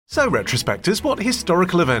So, retrospectors, what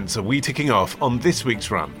historical events are we ticking off on this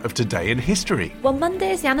week's run of Today in History? Well,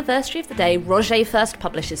 Monday is the anniversary of the day Roget first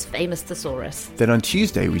published his famous Thesaurus. Then on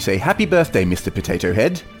Tuesday we say happy birthday, Mr. Potato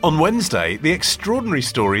Head. On Wednesday, the extraordinary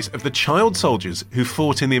stories of the child soldiers who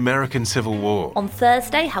fought in the American Civil War. On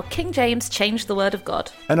Thursday, how King James changed the word of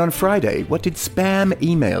God. And on Friday, what did spam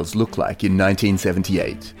emails look like in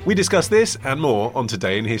 1978? We discuss this and more on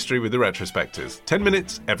Today in History with the retrospectors. 10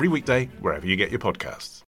 minutes every weekday, wherever you get your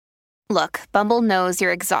podcasts. Look, Bumble knows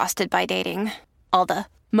you're exhausted by dating. All the,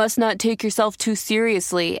 must not take yourself too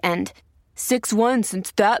seriously, and 6'1"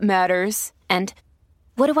 since that matters, and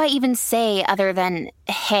what do I even say other than,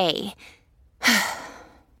 hey?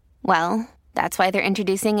 Well, that's why they're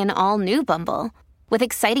introducing an all-new Bumble, with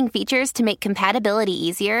exciting features to make compatibility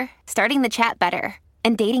easier, starting the chat better,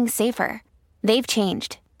 and dating safer. They've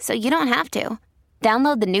changed, so you don't have to.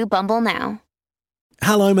 Download the new Bumble now.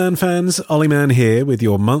 Hello, Man fans. Ollie Mann here with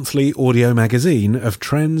your monthly audio magazine of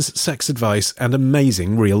trends, sex advice, and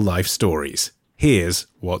amazing real-life stories. Here's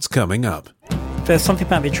what's coming up. There's something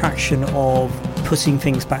about the attraction of putting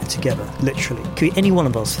things back together, literally. Could be any one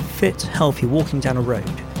of us, fit, healthy, walking down a road.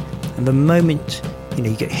 And the moment,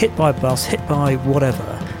 you get hit by a bus, hit by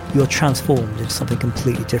whatever, you're transformed into something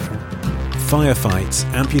completely different. Firefights,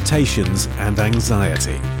 amputations, and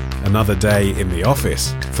anxiety. Another day in the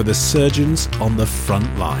office for the surgeons on the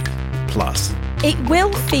front line. Plus, it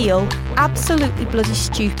will feel absolutely bloody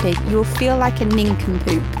stupid. You'll feel like a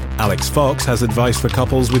nincompoop. Alex Fox has advice for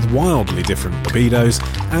couples with wildly different libidos,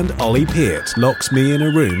 and Ollie Peart locks me in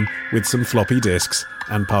a room with some floppy disks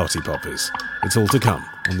and party poppers. It's all to come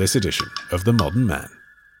on this edition of The Modern Man.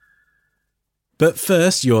 But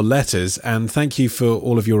first, your letters, and thank you for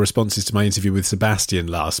all of your responses to my interview with Sebastian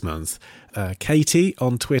last month. Katie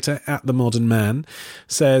on Twitter, @TheModernMan,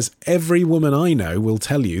 says, every woman I know will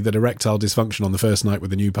tell you that erectile dysfunction on the first night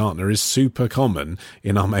with a new partner is super common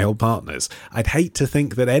in our male partners. I'd hate to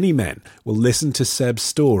think that any men will listen to Seb's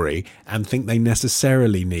story and think they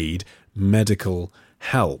necessarily need medical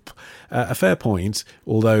help. A fair point,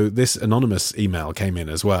 although this anonymous email came in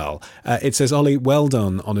as well. It says, Ollie, well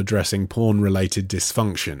done on addressing porn-related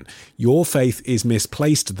dysfunction. Your faith is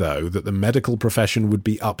misplaced, though, that the medical profession would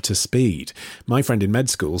be up to speed. My friend in med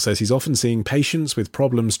school says he's often seeing patients with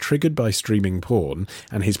problems triggered by streaming porn,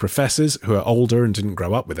 and his professors, who are older and didn't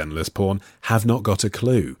grow up with endless porn, have not got a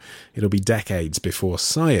clue. It'll be decades before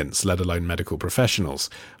science, let alone medical professionals,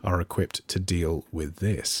 are equipped to deal with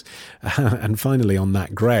this. And finally, on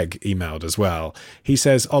that, Greg emailed as well. He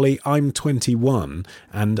says, Ollie, I'm 21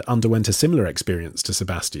 and underwent a similar experience to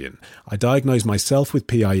Sebastian. I diagnosed myself with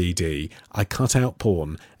PIED, I cut out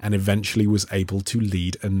porn, and eventually was able to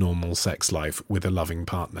lead a normal sex life with a loving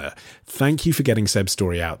partner. Thank you for getting Seb's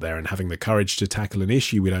story out there and having the courage to tackle an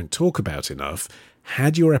issue we don't talk about enough.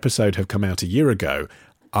 Had your episode have come out a year ago,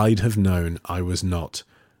 I'd have known I was not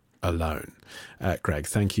alone. Greg,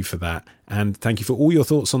 thank you for that. And thank you for all your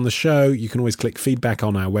thoughts on the show. You can always click feedback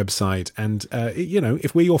on our website. And,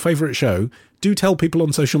 if we're your favourite show, do tell people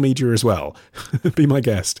on social media as well. Be my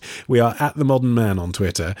guest. We are @TheModernMan on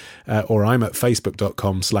Twitter, or I'm at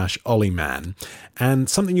facebook.com/OllieMan. And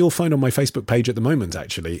something you'll find on my Facebook page at the moment,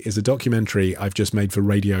 actually, is a documentary I've just made for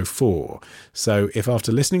Radio 4. So if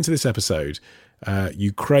after listening to this episode,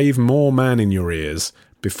 you crave more man in your ears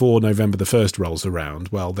before November the 1st rolls around,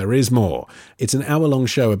 well, there is more. It's an hour-long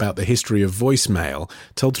show about the history of voicemail,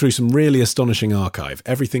 told through some really astonishing archive.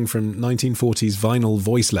 Everything from 1940s vinyl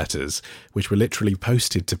voice letters, which were literally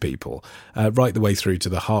posted to people, right the way through to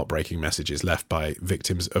the heartbreaking messages left by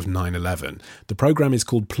victims of 9/11. The programme is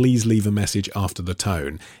called Please Leave a Message After the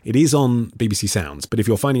Tone. It is on BBC Sounds, but if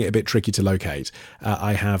you're finding it a bit tricky to locate,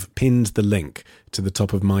 I have pinned the link to the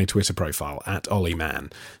top of my Twitter profile,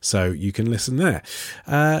 @OllieMan, so you can listen there.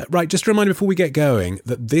 Right, just a reminder before we get going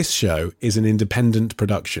that this show is an independent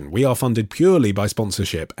production. We are funded purely by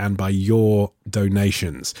sponsorship and by your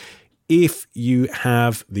donations. If you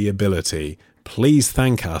have the ability, please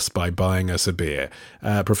thank us by buying us a beer,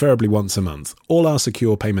 preferably once a month. All our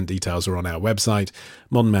secure payment details are on our website,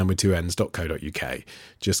 modernmanwith2ns.co.uk.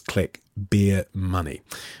 Just click Beer Money.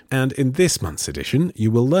 And in this month's edition,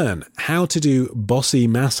 you will learn how to do bossy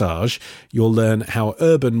massage, you'll learn how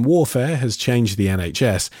urban warfare has changed the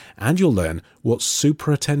NHS, and you'll learn what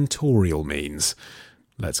supratentorial means.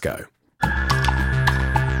 Let's go.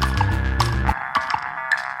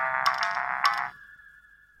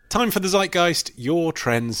 Time for the Zeitgeist, your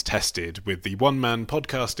trends tested with the one-man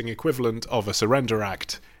podcasting equivalent of a surrender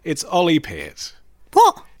act. It's Ollie Peart.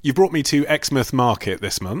 What? You brought me to Exmouth Market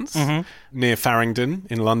this month, near Farringdon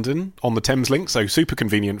in London, on the Thames Link, so super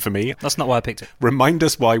convenient for me. That's not why I picked it. Remind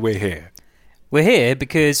us why we're here. We're here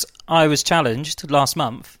because I was challenged last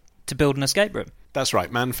month to build an escape room. That's right.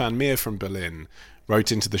 Man van Meer from Berlin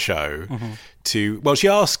wrote into the show to... Well, she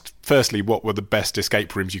asked, firstly, what were the best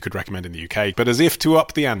escape rooms you could recommend in the UK. But as if to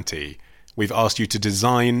up the ante, we've asked you to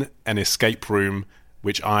design an escape room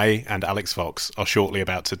which I and Alex Fox are shortly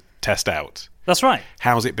about to test out. That's right.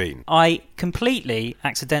 How's it been? I completely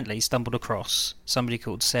accidentally stumbled across somebody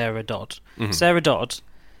called Sarah Dodd. Sarah Dodd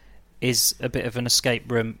is a bit of an escape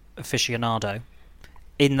room aficionado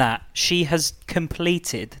in that she has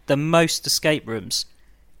completed the most escape rooms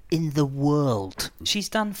in the world. She's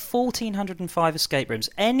done 1,405 escape rooms.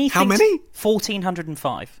 How many?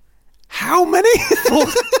 1,405. How many?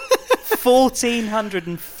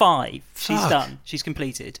 1,405 she's done. She's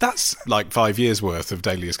completed. That's like 5 years worth of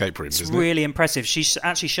daily escape rooms, isn't it? It's really impressive. She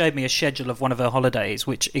actually showed me a schedule of one of her holidays,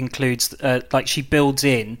 which includes, she builds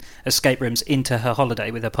in escape rooms into her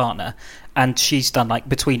holiday with her partner, and she's done like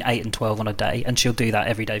between 8 and 12 on a day, and she'll do that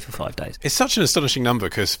every day for 5 days. It's such an astonishing number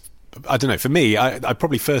because... I don't know, for me, I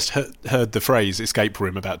probably first heard the phrase escape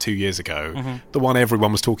room about 2 years ago. The one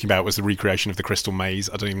everyone was talking about was the recreation of the Crystal Maze.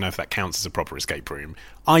 I don't even know if that counts as a proper escape room.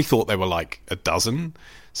 I thought there were like a dozen.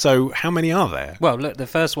 So how many are there? Well, look, the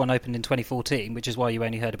first one opened in 2014, which is why you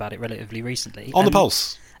only heard about it relatively recently. On the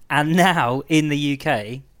pulse. And now, in the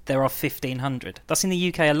UK, there are 1,500. That's in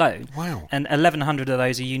the UK alone. Wow. And 1,100 of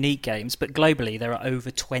those are unique games, but globally there are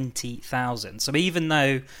over 20,000. So even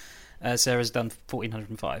though... Sarah's done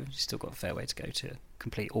 1,405. She's still got a fair way to go to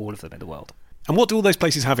complete all of them in the world. And what do all those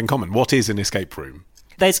places have in common? What is an escape room?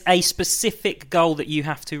 There's a specific goal that you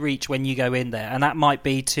have to reach when you go in there, and that might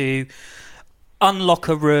be to unlock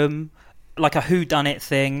a room, like a whodunit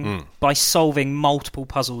thing, by solving multiple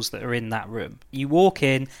puzzles that are in that room. You walk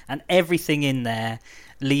in, and everything in there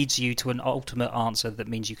leads you to an ultimate answer that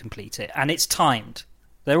means you complete it. And it's timed.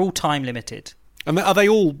 They're all time limited. And are they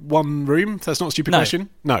all one room? That's not a stupid question?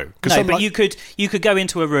 No. No, but you could go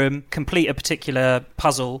into a room, complete a particular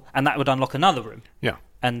puzzle, and that would unlock another room. Yeah.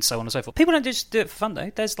 And so on and so forth. People don't just do it for fun,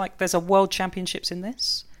 though. There's a world championships in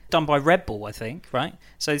this, done by Red Bull, I think, right?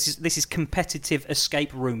 So this is competitive escape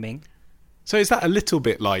rooming. So is that a little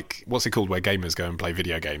bit like, what's it called, where gamers go and play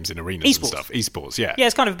video games in arenas and stuff? Esports, yeah. Yeah,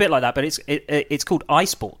 it's kind of a bit like that, but it's called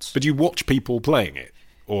iSports. But you watch people playing it?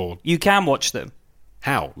 Or you can watch them.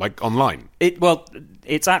 How? Like online?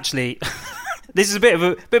 It's actually... This is a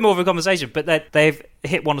bit more of a conversation, but they've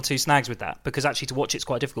hit one or two snags with that, because actually to watch it's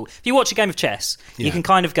quite difficult. If you watch a game of chess, you can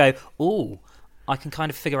kind of go, ooh, I can kind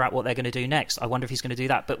of figure out what they're going to do next. I wonder if he's going to do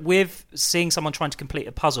that. But with seeing someone trying to complete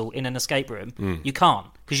a puzzle in an escape room, you can't,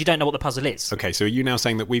 because you don't know what the puzzle is. Okay, so are you now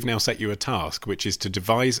saying that we've now set you a task, which is to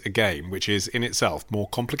devise a game which is in itself more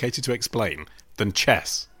complicated to explain than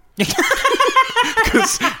chess?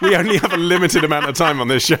 Because we only have a limited amount of time on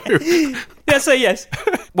this show. Yes.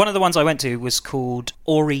 One of the ones I went to was called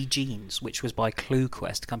Origins, which was by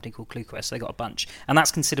ClueQuest, a company called ClueQuest. They got a bunch. And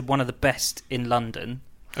that's considered one of the best in London.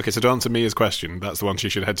 Okay, so to answer Mia's question, that's the one she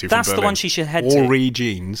should head to. That's the one she should head to.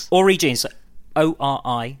 Origins. Origins.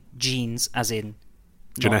 O-R-I, genes, as in...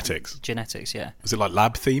 Genetics. Genetics, yeah. Is it like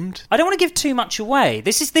lab themed? I don't want to give too much away.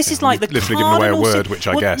 This is like the literally giving away a word, which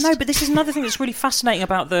I guessed. No, but this is another thing that's really fascinating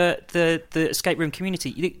about the escape room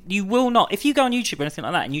community. You will not, if you go on YouTube or anything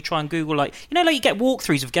like that, and you try and Google, like you get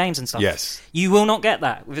walkthroughs of games and stuff. Yes. You will not get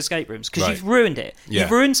that with escape rooms, because you've ruined it. Yeah.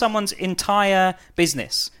 You've ruined someone's entire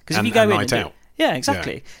business. Because if you go in and do, yeah,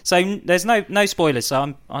 exactly. Yeah. So there's no spoilers. So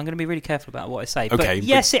I'm going to be really careful about what I say. Okay, but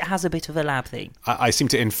yes, it has a bit of a lab theme. I seem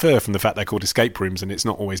to infer from the fact they're called escape rooms, and it's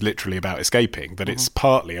not always literally about escaping, but it's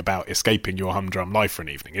partly about escaping your humdrum life for an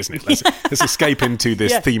evening, isn't it? Let's escape into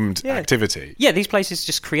this themed activity. Yeah, these places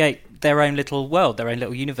just create their own little world, their own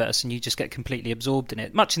little universe, and you just get completely absorbed in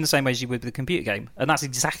it, much in the same way as you would with a computer game. And that's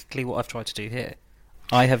exactly what I've tried to do here.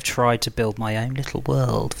 I have tried to build my own little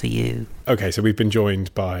world for you. Okay, so we've been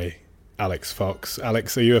joined by Alex Fox.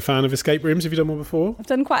 Alex, are you a fan of escape rooms? Have you done one before? I've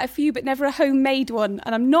done quite a few, but never a homemade one.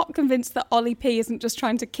 And I'm not convinced that Ollie P isn't just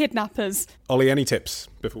trying to kidnap us. Ollie, any tips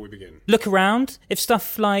before we begin? Look around. If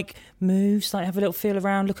stuff like moves, like have a little feel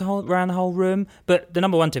around, look around the whole room. But the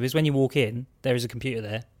number one tip is when you walk in, there is a computer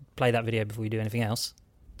there. Play that video before you do anything else.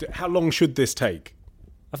 How long should this take?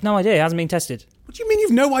 I've no idea. It hasn't been tested. What do you mean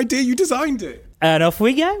you've no idea? You designed it. And off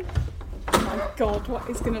we go. Oh my God, what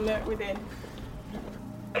is going to lurk within?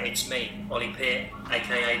 It's me, Ollie Peart,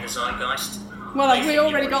 aka the Zeitgeist. Well, have we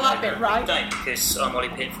already got that bit right? Don't, because I'm Ollie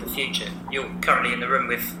Peart for the future. You're currently in the room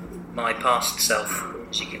with my past self,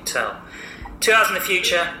 as you can tell. 2 hours in the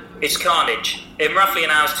future, it's carnage. In roughly an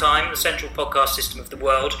hour's time, the central podcast system of the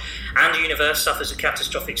world and universe suffers a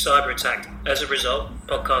catastrophic cyber attack. As a result,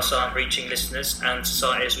 podcasts aren't reaching listeners, and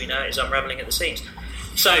society as we know it is unravelling at the seams.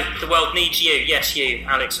 So, the world needs you. Yes, you,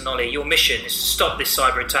 Alex and Ollie. Your mission is to stop this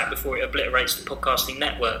cyber attack before it obliterates the podcasting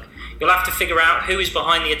network. You'll have to figure out who is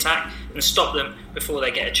behind the attack and stop them before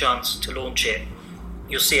they get a chance to launch it.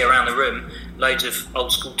 You'll see around the room loads of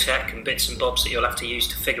old school tech and bits and bobs that you'll have to use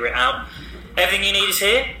to figure it out. Everything you need is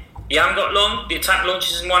here. You haven't got long. The attack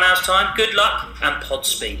launches in 1 hour's time. Good luck and pod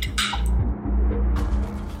speed.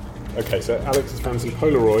 Okay, so Alex has found some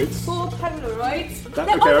Polaroids. 4 Polaroids.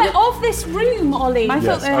 They're of this room, Ollie. I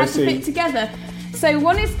thought they had to see. fit together. So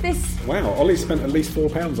one is this Wow, Ollie spent at least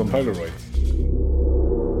 £4 on Polaroids.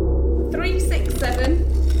 367.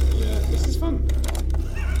 Yeah, this is fun.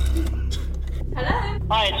 Hello.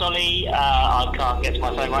 Hi, it's Ollie. I can't get to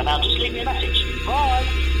my phone right now. Just leave me a message. Bye.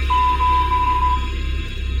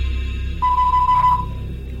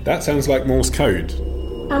 That sounds like Morse code.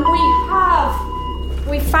 And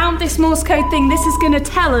we found this Morse code thing. This is going to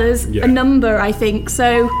tell us a number, I think.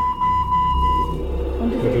 So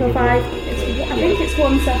 1, 2, 3, 4, 5. I think it's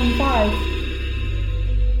 175.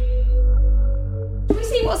 Can we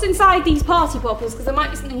see what's inside these party poppers? Because there might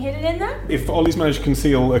be something hidden in there. If Ollie's managed to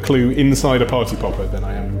conceal a clue inside a party popper, then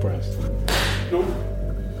I am impressed. Oh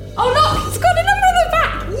look, it's got a number on the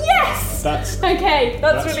back. Yes. That's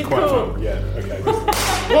really quite cool. fun. Yeah. Okay.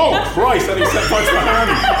 Whoa, Christ! That set fire to my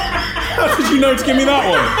hand. How did you know to give me that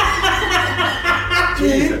one?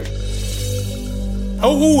 Jesus.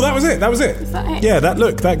 Oh, that was it. That was it. Is that it? Yeah.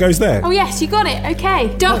 That goes there. Oh yes, you got it.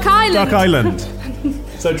 Okay. Duck Island. Duck Island.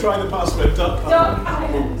 So try the password. Duck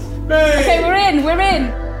Island. Hey! Okay, we're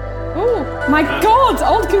in. Oh my God!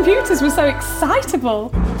 Old computers were so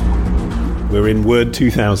excitable. We're in Word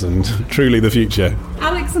 2000. Truly the future.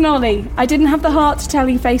 Alex and Ollie, I didn't have the heart to tell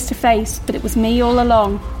you face to face, but it was me all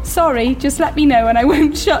along. Sorry, just let me know and I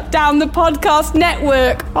won't shut down the podcast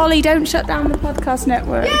network. Ollie, don't shut down the podcast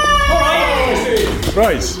network.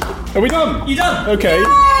 Right. Are we done? You done? Okay.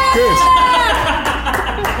 Good.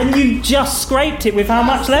 And you just scraped it with how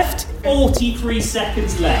much left? 43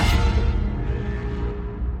 seconds left.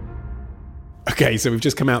 Okay, so we've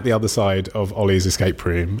just come out the other side of Ollie's escape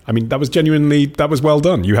room. I mean, that was well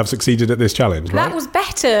done. You have succeeded at this challenge, right? That was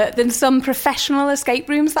better than some professional escape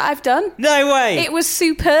rooms that I've done. No way. It was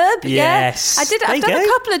superb. Yes. Yeah. I've done a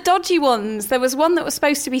couple of dodgy ones. There was one that was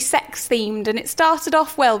supposed to be sex themed and it started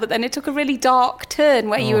off well, but then it took a really dark turn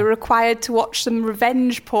where you were required to watch some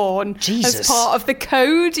revenge porn as part of the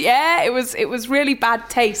code. Yeah, it was really bad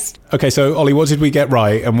taste. Okay, so Ollie, what did we get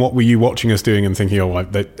right and what were you watching us doing and thinking,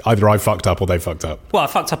 that either I fucked up or they fucked up? Well, I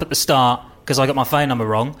fucked up at the start because I got my phone number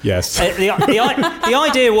wrong. Yes. The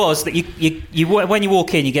idea was that you when you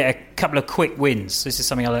walk in, you get a couple of quick wins. This is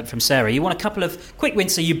something I learned from Sarah. You want a couple of quick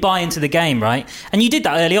wins so you buy into the game, right? And you did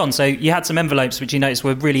that early on. So you had some envelopes which you noticed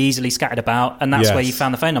were really easily scattered about, and that's where you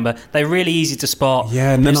found the phone number. They're really easy to spot.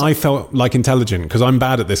 Yeah, and then I felt like intelligent because I'm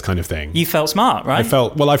bad at this kind of thing. You felt smart, right? I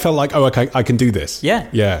felt like, oh, okay, I can do this. Yeah.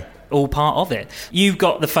 Yeah. All part of it. You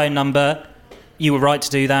got the phone number. You were right to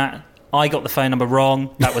do that. I got the phone number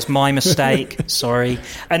wrong. That was my mistake. Sorry.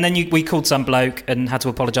 And then we called some bloke and had to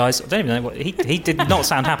apologise. I don't even know what he did not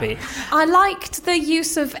sound happy. I liked the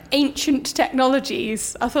use of ancient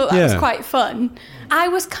technologies. I thought that was quite fun. I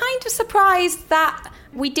was kind of surprised that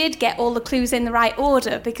we did get all the clues in the right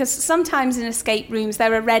order, because sometimes in escape rooms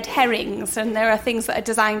there are red herrings and there are things that are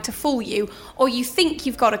designed to fool you, or you think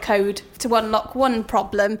you've got a code to unlock one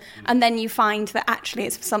problem and then you find that actually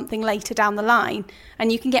it's for something later down the line,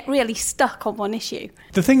 and you can get really stuck on one issue.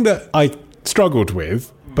 The thing that I struggled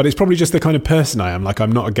with, but it's probably just the kind of person I am, like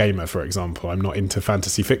I'm not a gamer, for example, I'm not into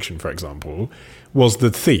fantasy fiction, for example, was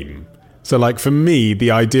the theme. So, like, for me,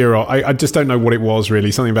 the idea of... I just don't know what it was,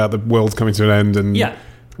 really. Something about the world coming to an end. And,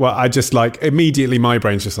 well, I just, like, immediately my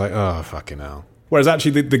brain's just like, oh, fucking hell. Whereas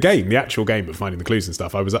actually the actual game of finding the clues and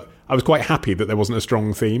stuff, I was quite happy that there wasn't a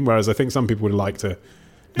strong theme, whereas I think some people would like to...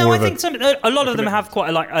 No, I think a lot of them have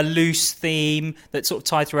quite a loose theme that sort of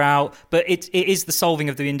tie throughout, but it is the solving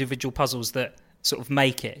of the individual puzzles that sort of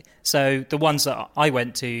make it. So the ones that I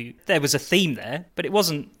went to, there was a theme there, but it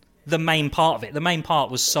wasn't the main part of it. The main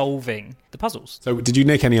part was solving the puzzles. So did you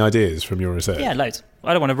nick any ideas from your research? Yeah, loads.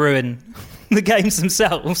 I don't want to ruin the games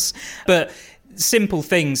themselves, but simple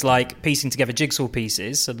things like piecing together jigsaw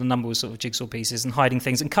pieces, so the number was sort of jigsaw pieces, and hiding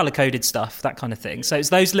things and colour-coded stuff, that kind of thing. So it's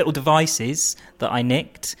those little devices that I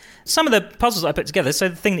nicked. Some of the puzzles I put together, so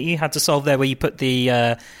the thing that you had to solve there where you put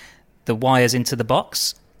the wires into the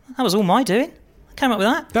box, that was all my doing. Came up with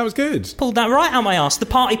that. That was good. Pulled that right out my arse. The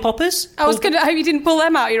party poppers. I hope you didn't pull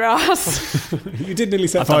them out your arse. You did nearly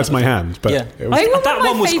set fire to my hand, but that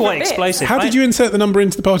one was quite explosive. How did you insert the number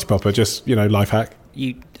into the party popper? Just, life hack?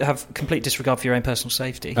 You have complete disregard for your own personal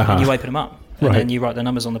safety, and you open them up, and then you write the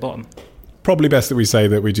numbers on the bottom. probably best that we say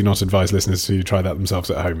that we do not advise listeners to try that themselves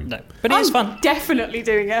at home. No, but it is fun. Definitely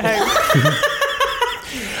doing it at home.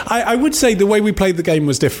 I would say the way we played the game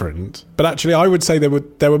was different, but actually I would say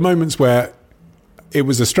there were moments where it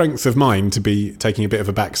was a strength of mine to be taking a bit of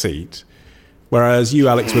a back seat, whereas you,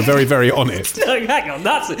 Alex, were very, very on it. No, hang on,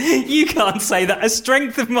 you can't say that. A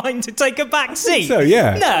strength of mine to take a back seat. So,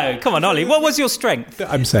 yeah. No, come on, Ollie, what was your strength?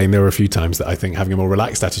 I'm saying there were a few times that I think having a more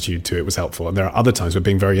relaxed attitude to it was helpful, and there are other times where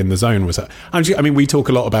being very in the zone was... I mean, we talk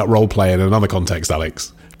a lot about role play in another context,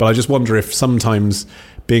 Alex, but I just wonder if sometimes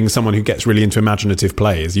being someone who gets really into imaginative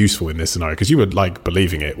play is useful in this scenario, because you were, like,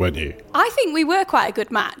 believing it, weren't you? I think we were quite a good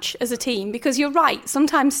match as a team, because you're right,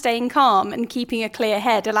 sometimes staying calm and keeping a clear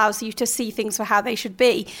head allows you to see things for how they should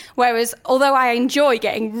be. Whereas, although I enjoy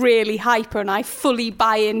getting really hyper and I fully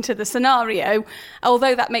buy into the scenario,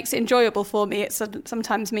 although that makes it enjoyable for me, it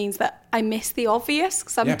sometimes means that I miss the obvious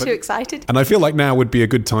because I'm too excited. And I feel like now would be a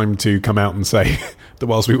good time to come out and say that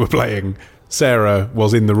whilst we were playing, Sarah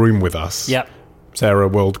was in the room with us. Yep. Sarah,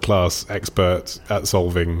 world-class expert at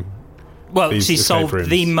solving. Well, she solved rooms.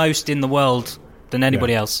 The most in the world than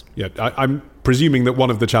anybody else. Yeah, I'm presuming that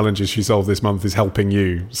one of the challenges she solved this month is helping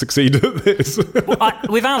you succeed at this. Well,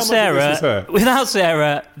 without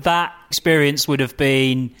Sarah, that experience would have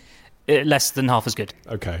been less than half as good.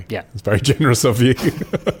 Okay. Yeah. It's very generous of you.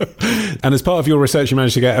 And as part of your research, you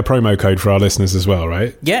managed to get a promo code for our listeners as well,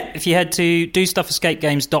 right? Yeah, if you head to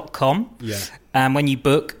dostuffescapegames.com, and when you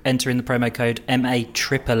book, enter in the promo code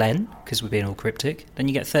MANNN, because we're being all cryptic, then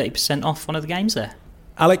you get 30% off one of the games there.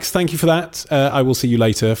 Alex, thank you for that. I will see you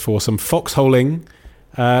later for some foxholing.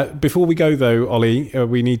 Before we go, though, Ollie,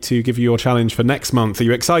 we need to give you your challenge for next month. Are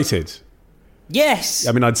you excited? Yes!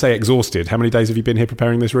 I mean, I'd say exhausted. How many days have you been here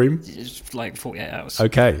preparing this room? It's like 48 hours.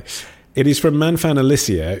 Okay. It is from Manfan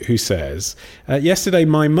Alicia, who says, yesterday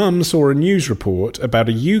my mum saw a news report about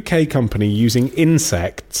a UK company using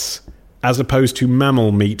insects as opposed to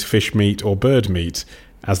mammal meat, fish meat or bird meat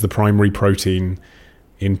as the primary protein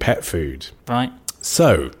in pet food. Right.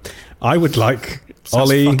 So, I would like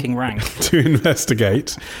Ollie to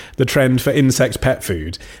investigate the trend for insect pet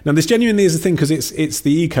food. Now, this genuinely is a thing because it's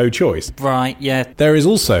the eco-choice. Right, yeah. There is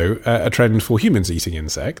also a trend for humans eating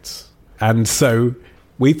insects. And so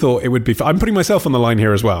we thought it would be... I'm putting myself on the line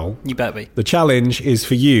here as well. You better be. The challenge is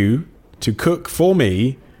for you to cook for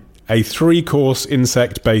me a 3-course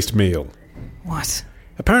insect-based meal. What?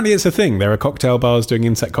 Apparently it's a thing. There are cocktail bars doing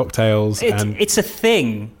insect cocktails. It's a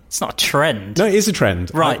thing. It's not a trend. No, it is a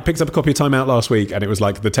trend. Right. I picked up a copy of Time Out last week and it was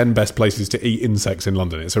like the 10 best places to eat insects in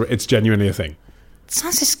London. It's genuinely a thing. It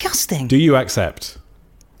sounds disgusting. Do you accept?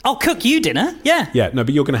 I'll cook you dinner, yeah. Yeah, no,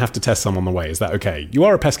 but you're going to have to test some on the way. Is that okay? You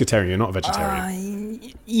are a pescatarian, you're not a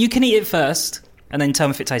vegetarian. You can eat it first and then tell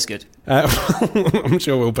me if it tastes good. I'm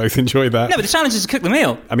sure we'll both enjoy that. No, but the challenge is to cook the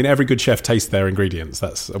meal. I mean, every good chef tastes their ingredients.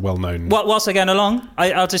 That's a well-known... Whilst they're going along,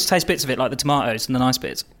 I'll just taste bits of it, like the tomatoes and the nice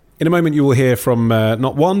bits. In a moment, you will hear from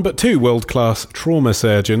not one, but 2 world-class trauma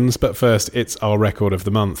surgeons. But first, it's our record of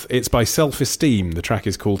the month. It's by Self-Esteem. The track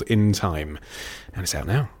is called In Time. And it's out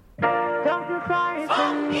now. Don't feel sorry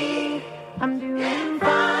for me. I'm doing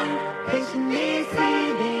fine. Patiently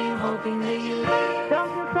seething, hoping that you leave. Don't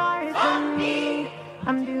feel sorry for me.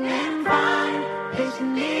 I'm doing fine.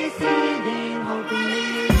 Patiently seething, hoping that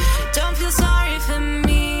you leave. Don't feel sorry for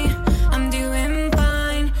me. I'm doing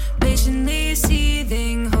fine. Patiently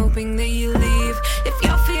seething, hoping that you leave. If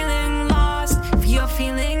you're feeling lost, if you're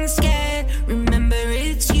feeling scared, remember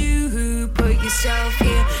it's you who put yourself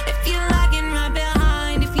here. If you're lagging right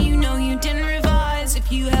behind, if you know you didn't revise,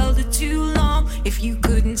 if you held it too long, if you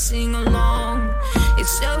couldn't sing along,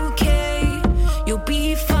 it's okay, you'll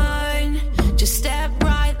be fine. Just step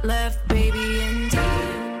right, left, baby, in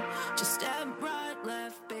time. Just step right,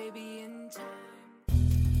 left, baby, in time.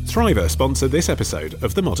 Thriver sponsor this episode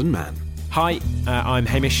of The Modern Man. Hi, I'm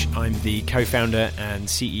Hamish. I'm the co-founder and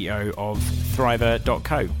CEO of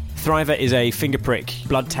Thriver.co. Thriver is a finger prick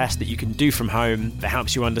blood test that you can do from home that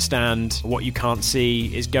helps you understand what you can't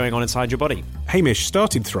see is going on inside your body. Hamish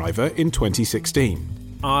started Thriver in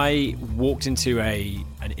 2016. I walked into an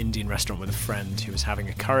Indian restaurant with a friend who was having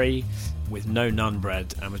a curry with no naan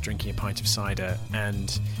bread and was drinking a pint of cider,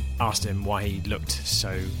 and asked him why he looked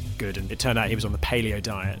so good, and it turned out he was on the paleo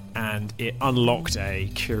diet, and it unlocked a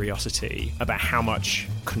curiosity about how much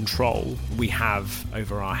control we have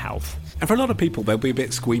over our health. And for a lot of people, they'll be a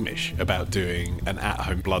bit squeamish about doing an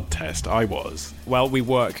at-home blood test. I was. Well, we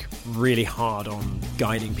work really hard on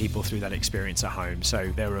guiding people through that experience at home.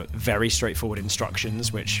 So there are very straightforward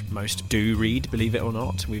instructions, which most do read, believe it or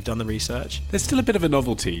not. We've done the research. There's still a bit of a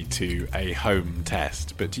novelty to a home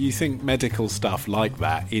test, but do you think medical stuff like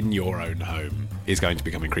that in in your own home is going to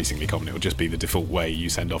become increasingly common. It will just be the default way you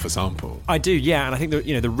send off a sample. I do, yeah, and I think that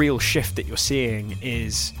the real shift that you're seeing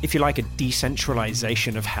is, if you like, a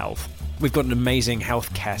decentralization of health. We've got an amazing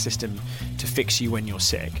healthcare system to fix you when you're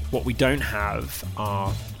sick. What we don't have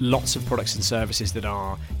are lots of products and services that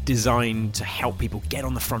are designed to help people get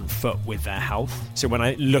on the front foot with their health. So when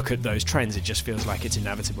I look at those trends, it just feels like it's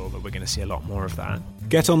inevitable that we're going to see a lot more of that.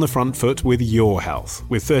 Get on the front foot with your health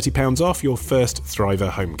with £30 off your first Thriver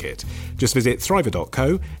home kit. Just visit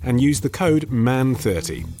thriver.co and use the code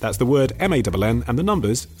MAN30. That's the word MANN and the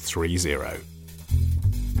numbers 30.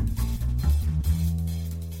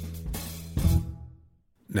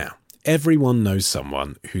 Now, everyone knows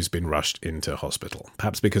someone who's been rushed into hospital,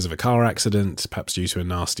 perhaps because of a car accident, perhaps due to a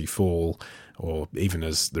nasty fall, or even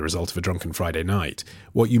as the result of a drunken Friday night.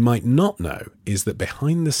 What you might not know is that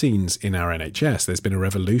behind the scenes in our NHS, there's been a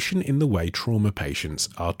revolution in the way trauma patients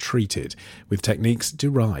are treated, with techniques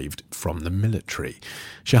derived from the military.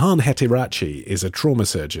 Shahan Hetirachi is a trauma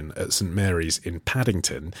surgeon at St Mary's in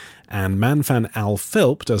Paddington, and Manfan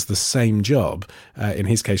Al-Philp does the same job, in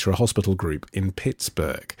his case for a hospital group in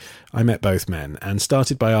Pittsburgh. I met both men and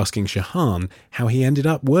started by asking Shahan how he ended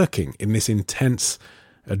up working in this intense,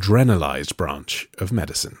 adrenalised branch of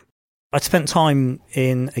medicine. I'd spent time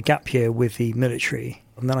in a gap year with the military,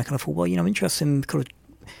 and then I kind of thought, well, I'm interested in kind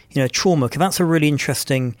of, trauma, because that's a really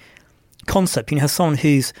interesting concept. Has someone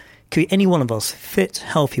who's, could be any one of us, fit,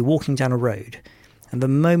 healthy, walking down a road, and the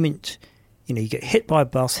moment you get hit by a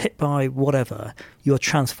bus, hit by whatever, you're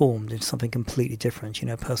transformed into something completely different.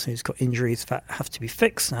 A person who's got injuries that have to be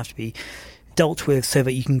fixed and have to be dealt with so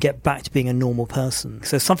that you can get back to being a normal person.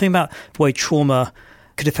 So something about the way trauma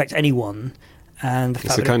could affect anyone, and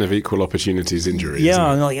it's a kind of equal opportunities injury.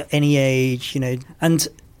 Yeah, isn't it? like at any age, and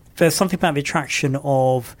there's something about the attraction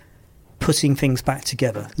of putting things back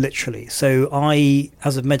together, literally. So I,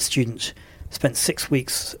 as a med student, spent 6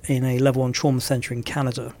 weeks in a level 1 trauma centre in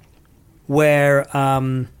Canada, where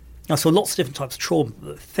I saw lots of different types of trauma.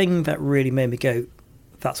 The thing that really made me go,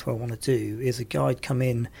 that's what I want to do, is a guy come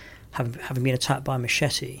in having been attacked by a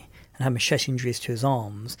machete, and had machete injuries to his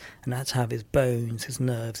arms, and had to have his bones, his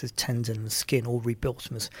nerves, his tendons, skin all rebuilt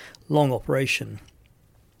from this long operation.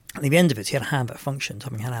 And at the end of it, he had a hand that functioned.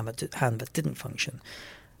 He had a hand that didn't function.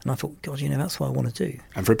 And I thought, God, that's what I want to do.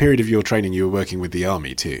 And for a period of your training, you were working with the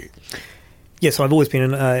army too. Yes, I've always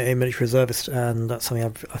been a military reservist, and that's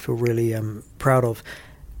something I feel really proud of.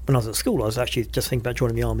 When I was at school, I was actually just thinking about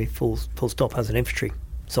joining the army full stop as an infantry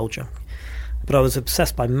soldier. But I was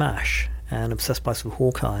obsessed by MASH and obsessed by sort of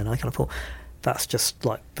Hawkeye, and I kind of thought, that's just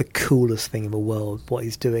like the coolest thing in the world, what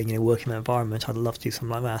he's doing, working in that environment. I'd love to do something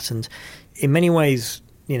like that. And in many ways,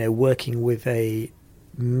 working with a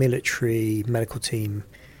military medical team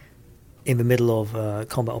in the middle of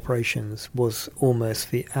combat operations was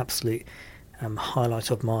almost the absolute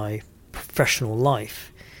highlight of my professional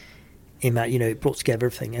life, in that, it brought together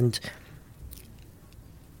everything. And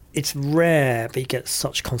it's rare that you get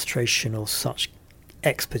such concentration or such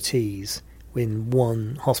expertise in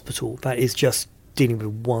one hospital that is just dealing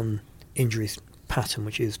with one injury pattern,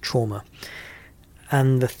 which is trauma.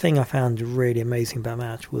 And the thing I found really amazing about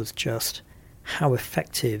that was just how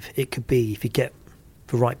effective it could be if you get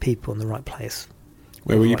the right people in the right place.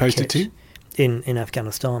 Where were you posted to? In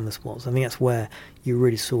Afghanistan, this was. I think that's where you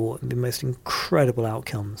really saw the most incredible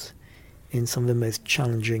outcomes in some of the most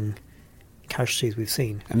challenging casualties we've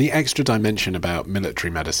seen. And the extra dimension about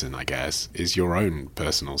military medicine, I guess, is your own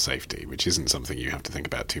personal safety, which isn't something you have to think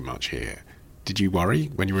about too much here. Did you worry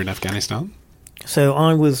when you were in Afghanistan? So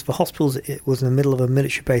the hospital, it was in the middle of a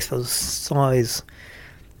military base that was the size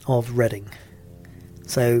of Reading.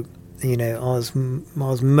 So, I was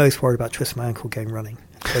most worried about twisting my ankle going running,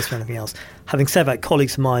 opposed to anything else. Having said that,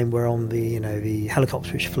 colleagues of mine were on the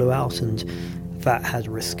helicopter which flew out, and that had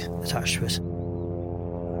risk attached to it.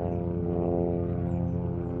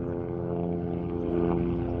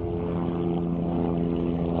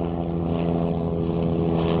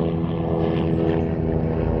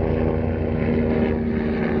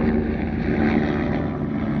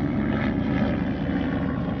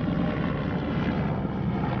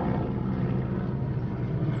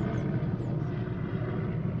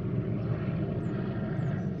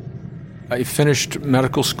 I finished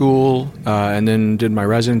medical school and then did my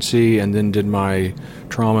residency and then did my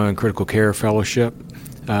trauma and critical care fellowship.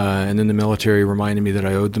 And then the military reminded me that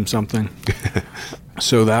I owed them something.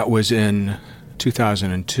 So that was in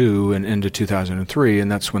 2002 and into 2003, and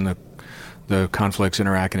that's when the the conflicts in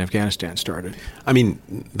Iraq and Afghanistan started. I mean,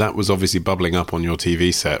 that was obviously bubbling up on your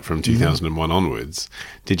TV set from 2001 onwards.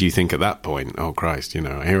 Did you think at that point, oh Christ,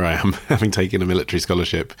 here I am having taken a military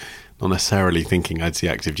scholarship, not necessarily thinking I'd see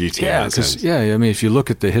active duty? Yeah, because I mean, if you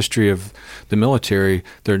look at the history of the military,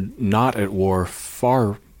 they're not at war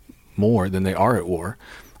far more than they are at war.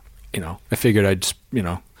 I figured I'd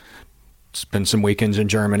spend some weekends in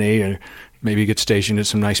Germany and maybe get stationed at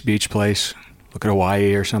some nice beach place. Look at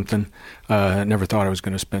Hawaii or something. I never thought I was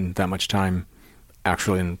going to spend that much time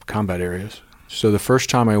actually in combat areas. So the first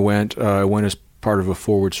time I went as part of a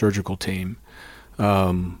forward surgical team,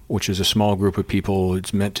 which is a small group of people.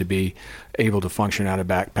 It's meant to be able to function out of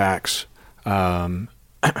backpacks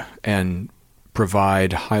and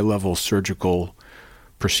provide high-level surgical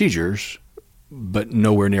procedures, but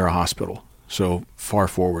nowhere near a hospital. So far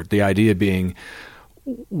forward. The idea being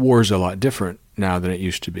war's a lot different now than it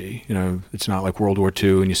used to be. It's not like World War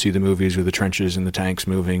II and you see the movies with the trenches and the tanks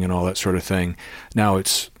moving and all that sort of thing. Now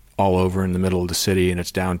it's all over in the middle of the city and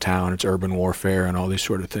it's downtown, it's urban warfare and all these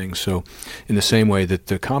sort of things. So in the same way that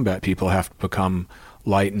the combat people have to become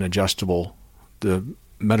light and adjustable, the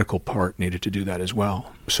medical part needed to do that as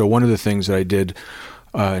well. So one of the things that I did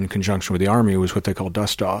in conjunction with the Army was what they call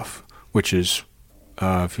dust off, which is,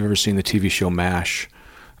 if you've ever seen the TV show MASH,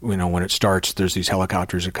 when it starts, there's these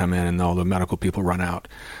helicopters that come in and all the medical people run out.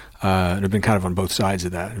 And I've been kind of on both sides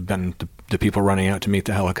of that. I've been the people running out to meet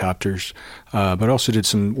the helicopters, but also did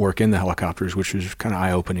some work in the helicopters, which was kind of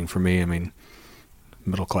eye-opening for me. I mean,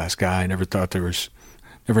 middle-class guy, never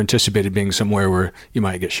anticipated being somewhere where you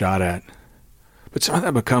might get shot at. But some of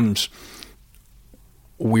that becomes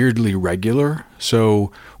weirdly regular.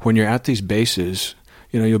 So when you're at these bases,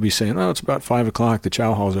 you'll be saying, oh, it's about 5 o'clock, the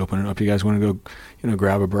chow hall's opening up, you guys want to go,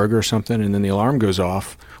 grab a burger or something? And then the alarm goes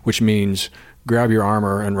off, which means grab your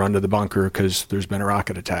armor and run to the bunker because there's been a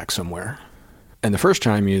rocket attack somewhere. And the first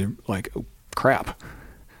time you're like, oh, crap,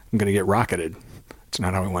 I'm going to get rocketed. It's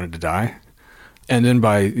not how I wanted to die. And then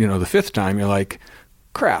by, the fifth time, you're like,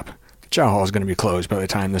 crap, the chow hall is going to be closed by the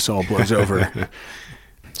time this all blows over.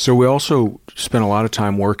 So we also spent a lot of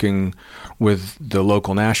time working with the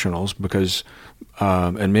local nationals because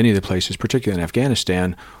in many of the places, particularly in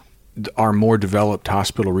Afghanistan, our more developed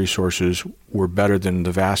hospital resources were better than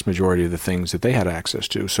the vast majority of the things that they had access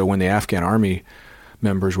to. So when the Afghan Army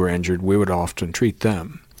members were injured, we would often treat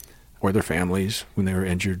them or their families when they were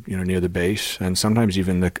injured, near the base, and sometimes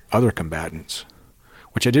even the other combatants,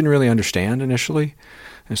 which I didn't really understand initially.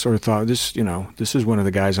 I sort of thought, this is one of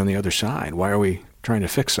the guys on the other side. Why are we trying to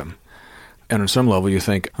fix him? And on some level you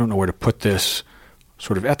think, I don't know where to put this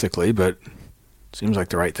sort of ethically, but it seems like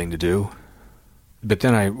the right thing to do. But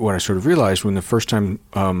then what I sort of realized when the first time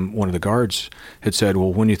one of the guards had said,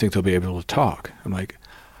 well, when do you think they'll be able to talk? I'm like,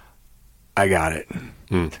 I got it.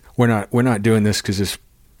 We're not doing this because this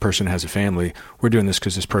person has a family. We're doing this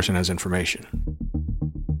because this person has information.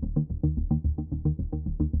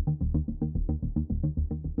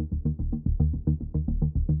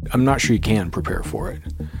 I'm not sure you can prepare for it.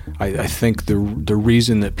 I think the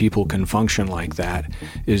reason that people can function like that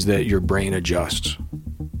is that your brain adjusts.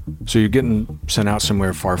 So you're getting sent out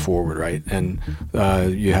somewhere far forward, right? And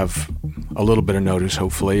you have a little bit of notice,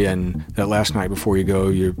 hopefully, and that last night before you go,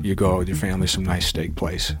 you go out with your family to some nice steak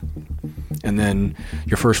place. And then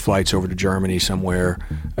your first flight's over to Germany somewhere,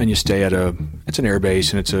 and you stay at it's an air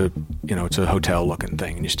base, and it's a hotel-looking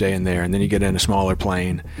thing, and you stay in there, and then you get in a smaller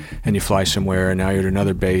plane, and you fly somewhere, and now you're at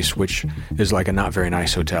another base, which is like a not very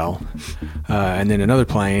nice hotel, and then another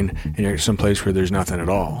plane, and you're at some place where there's nothing at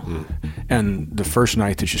all. And the first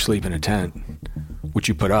night that you sleep in a tent, which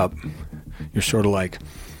you put up, you're sort of like,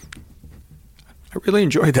 I really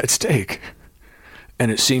enjoyed that steak. And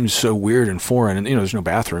it seems so weird and foreign, and there's no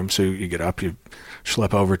bathroom, so you get up, you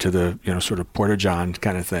schlep over to the sort of porta-john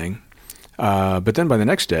kind of thing. But then by the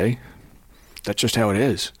next day, that's just how it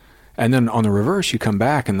is. And then on the reverse, you come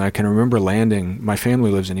back, and I can remember landing. My family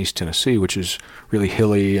lives in East Tennessee, which is really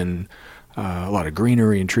hilly and a lot of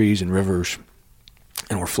greenery and trees and rivers.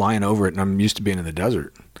 And we're flying over it, and I'm used to being in the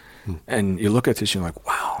desert. And you look at this, and you're like,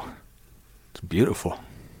 wow, it's beautiful.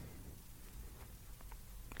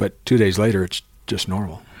 But 2 days later, it's just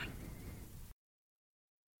normal.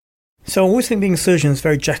 So I always think being a surgeon is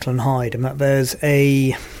very Jekyll and Hyde, and that there's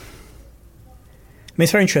it's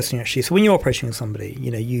very interesting actually. So when you're operating on somebody,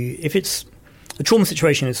 if it's a trauma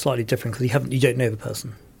situation, it's slightly different because you don't know the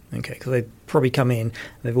person, okay? Because they probably come in, and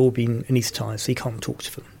they've all been anaesthetised, so you can't talk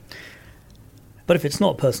to them. But if it's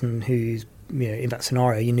not a person who's in that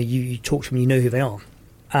scenario, you talk to them, you know who they are,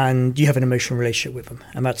 and you have an emotional relationship with them,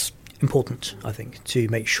 and that's important, I think, to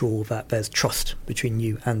make sure that there's trust between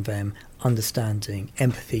you and them, understanding,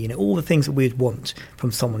 empathy, all the things that we'd want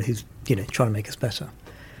from someone who's, trying to make us better.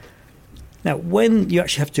 Now, when you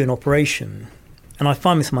actually have to do an operation, and I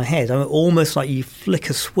find this in my head, almost like you flick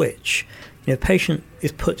a switch. The patient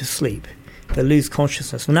is put to sleep, they lose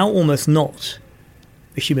consciousness, they're now almost not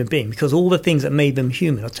a human being because all the things that made them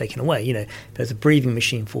human are taken away. There's a breathing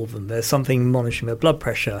machine for them, there's something monitoring their blood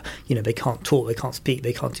pressure, they can't talk, they can't speak,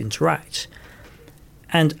 they can't interact.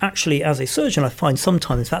 And actually, as a surgeon, I find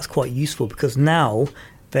sometimes that's quite useful because now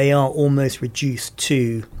they are almost reduced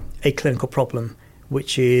to a clinical problem,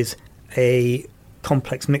 which is a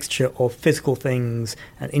complex mixture of physical things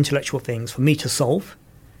and intellectual things for me to solve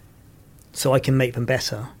so I can make them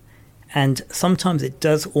better. And sometimes it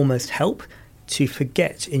does almost help to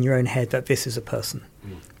forget in your own head that this is a person.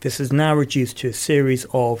 This is now reduced to a series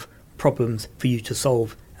of problems for you to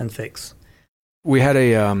solve and fix. We had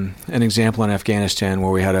an example in Afghanistan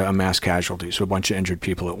where we had a mass casualty, so a bunch of injured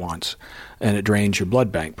people at once, and it drains your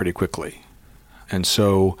blood bank pretty quickly. And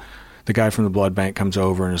so the guy from the blood bank comes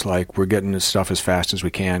over and is like, we're getting this stuff as fast as we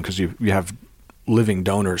can because you have living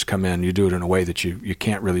donors come in. You do it in a way that you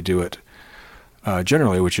can't really do it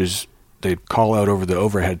generally, which is they call out over the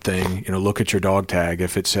overhead thing, look at your dog tag.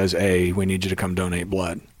 If it says A, we need you to come donate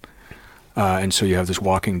blood. And so you have this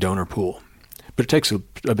walking donor pool. But it takes a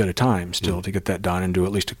bit of time still to get that done and do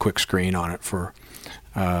at least a quick screen on it for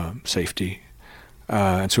safety.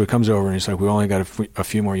 And so he comes over and he's like, we only got a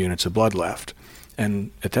few more units of blood left.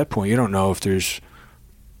 And at that point, you don't know if there's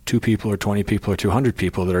 2 people or 20 people or 200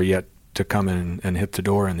 people that are yet to come in and hit the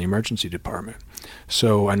door in the emergency department.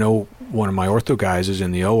 So I know one of my ortho guys is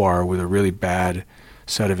in the OR with a really bad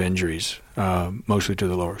set of injuries, mostly to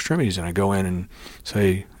the lower extremities. And I go in and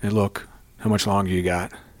say, hey, look, how much longer you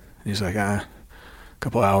got? And he's like, a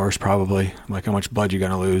couple hours probably. I'm like, how much blood you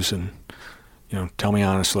going to lose? And, tell me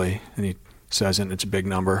honestly. And he says it, and it's a big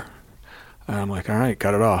number. And I'm like, all right,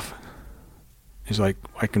 cut it off. He's like,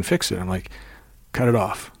 I can fix it. I'm like, cut it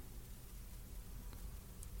off.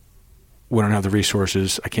 We don't have the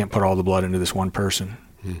resources. I can't put all the blood into this one person.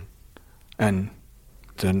 And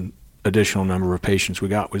the additional number of patients we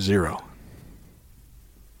got was 0.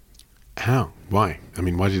 How? Why? I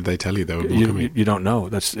mean, why did they tell you they were coming? You don't know.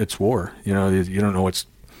 It's war. You don't know what's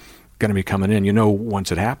going to be coming in.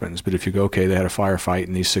 Once it happens. But if you go, okay, they had a firefight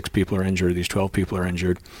and these 6 people are injured, these 12 people are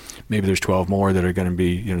injured, maybe there's 12 more that are going to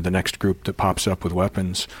be, the next group that pops up with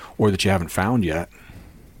weapons or that you haven't found yet.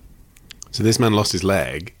 So this man lost his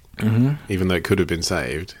leg, even though it could have been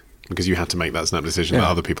saved, because you had to make that snap decision that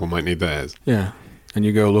other people might need theirs. Yeah. And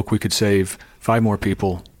you go, look, we could save 5 more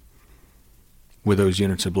people with those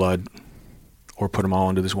units of blood or put them all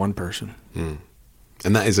into this one person.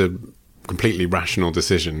 And that is a completely rational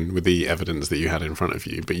decision with the evidence that you had in front of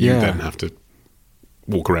you, but you then have to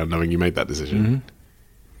walk around knowing you made that decision.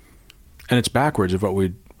 And it's backwards of what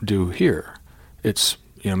we do here. It's,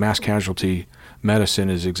 mass casualty medicine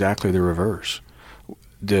is exactly the reverse.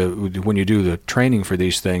 When you do the training for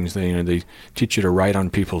these things, they teach you to write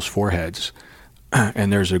on people's foreheads,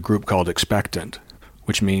 and there's a group called expectant,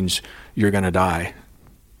 which means you're going to die.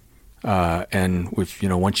 And if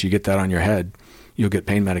once you get that on your head, you'll get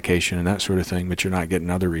pain medication and that sort of thing, but you're not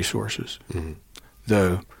getting other resources.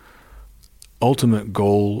 The ultimate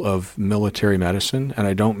goal of military medicine, and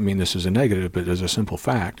I don't mean this as a negative, but as a simple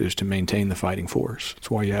fact, is to maintain the fighting force.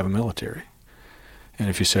 That's why you have a military. And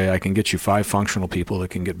if you say, I can get you 5 functional people that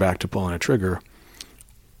can get back to pulling a trigger,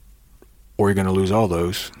 or you're going to lose all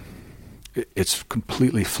those, it's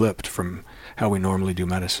completely flipped from how we normally do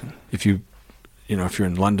medicine. If you're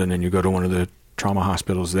in London and you go to one of the trauma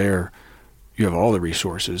hospitals there, you have all the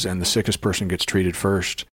resources, and the sickest person gets treated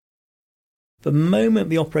first. The moment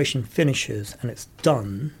the operation finishes and it's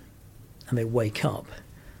done and they wake up,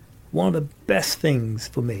 one of the best things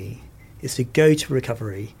for me is to go to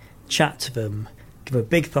recovery, chat to them, give them a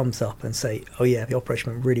big thumbs up and say, oh yeah, the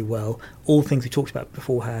operation went really well. All the things we talked about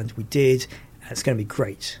beforehand, we did, and it's going to be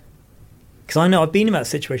great. Because I know I've been in that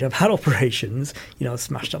situation. I've had operations. I've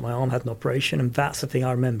smashed up my arm, had an operation, and that's the thing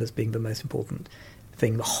I remember as being the most important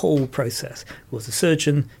thing. The whole process was the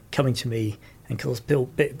surgeon coming to me, and because I was a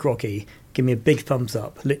bit groggy, give me a big thumbs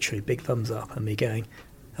up, literally big thumbs up, and me going,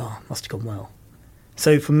 oh, must have gone well.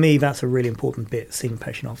 So for me, that's a really important bit, seeing the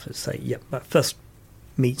patient after to say, yep, that first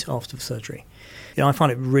meet after the surgery. I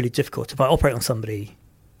find it really difficult. If I operate on somebody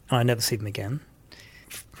and I never see them again,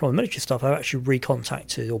 from the military stuff, I've actually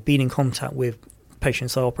recontacted or been in contact with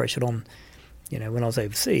patients I operated on, when I was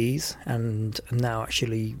overseas, and now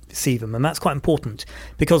actually see them. And that's quite important,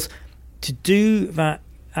 because to do that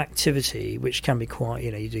activity, which can be quite,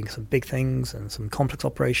 you're doing some big things and some complex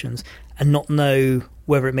operations, and not know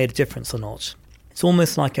whether it made a difference or not. It's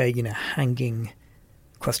almost like a, hanging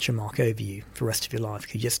question mark over you for the rest of your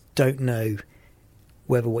life. You just don't know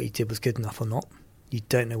whether what you did was good enough or not. You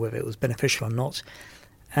don't know whether it was beneficial or not.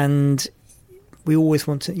 And we always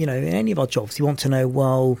want to, in any of our jobs, you want to know,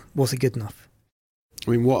 well, was it good enough?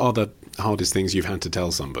 I mean, what are the hardest things you've had to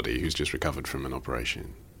tell somebody who's just recovered from an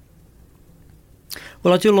operation?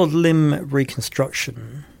 Well, I do a lot of limb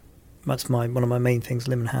reconstruction. That's one of my main things,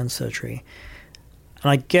 limb and hand surgery. And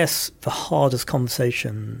I guess the hardest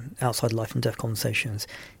conversation, outside life and death conversations,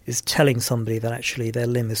 is telling somebody that actually their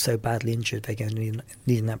limb is so badly injured they're going to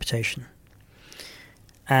need an amputation.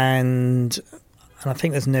 And I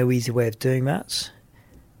think there's no easy way of doing that.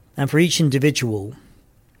 And for each individual,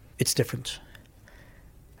 it's different.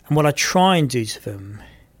 And what I try and do to them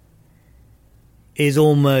is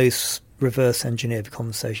almost reverse engineer the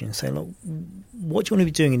conversation and say, look, what do you want to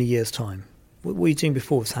be doing in a year's time? What were you doing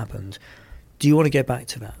before this happened? Do you want to go back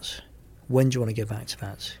to that? When do you want to go back to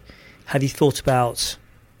that? Have you thought about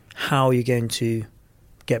how you're going to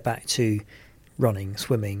get back to running,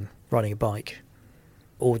 swimming, riding a bike,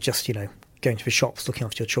 or just, going to the shops, looking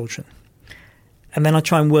after your children? And then I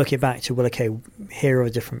try and work it back to, well, okay, here are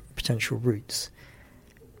different potential routes.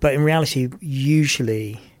 But in reality,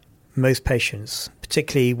 usually most patients,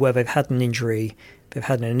 particularly where they've had an injury, they've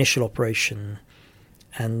had an initial operation,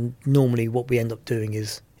 and normally what we end up doing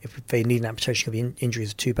is, if they need an amputation because the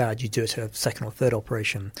injuries are too bad, you do it at a second or third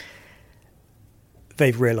operation.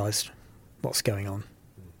 They've realised what's going on.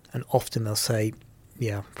 And often they'll say,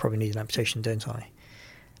 yeah, probably need an amputation, don't I?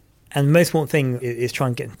 And the most important thing is try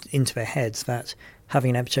and get into their heads that having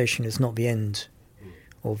an amputation is not the end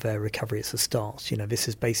of their recovery, it's the start. This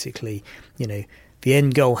is basically, the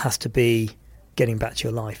end goal has to be getting back to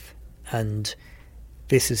your life. And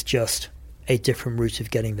this is just a different route of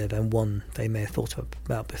getting there than one they may have thought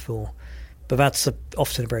about before. But that's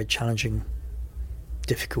often a very challenging,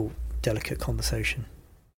 difficult, delicate conversation.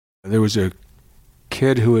 There was a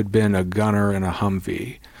kid who had been a gunner in a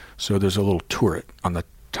Humvee. So there's a little turret on the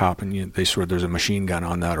top, and there's a machine gun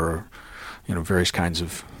on that, or various kinds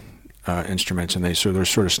of instruments, and they're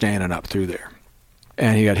sort of standing up through there.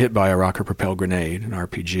 And he got hit by a rocket-propelled grenade, an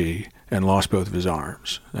RPG, and lost both of his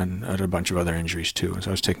arms, and had a bunch of other injuries too. And so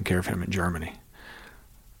I was taking care of him in Germany.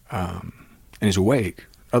 And he's awake.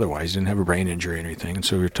 Otherwise, he didn't have a brain injury or anything. And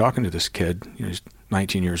so we were talking to this kid. He's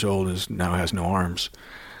 19 years old, now has no arms.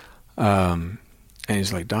 And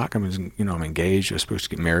he's like, Doc, I'm engaged. I was supposed to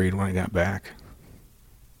get married when I got back.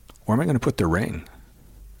 Where am I going to put the ring?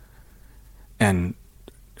 And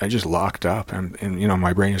I just locked up, and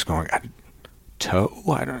my brain is going, toe?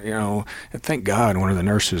 I don't, and thank God one of the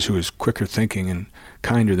nurses who is quicker thinking and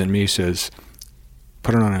kinder than me says,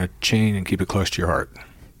 put it on a chain and keep it close to your heart.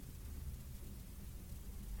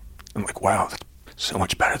 I'm like, wow, that's so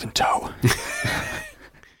much better than toe.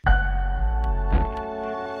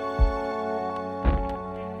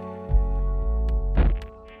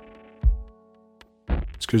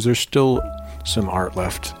 It's because there's still some art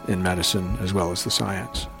left in medicine as well as the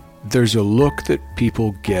science. There's a look that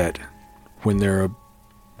people get when they're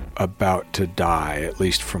about to die, at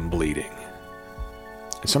least from bleeding.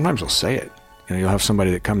 And sometimes they'll say it. You'll have somebody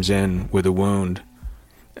that comes in with a wound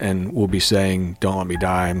and will be saying, don't let me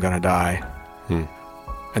die, I'm going to die. And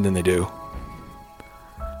then they do.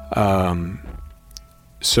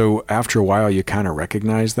 So after a while, you kind of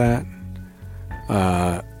recognize that.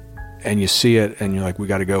 And you see it, and you're like, we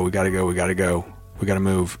got to go, we got to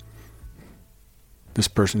move. This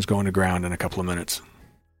person's going to ground in a couple of minutes.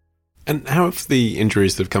 And how have the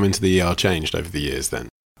injuries that have come into the ER changed over the years then?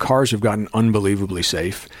 Cars have gotten unbelievably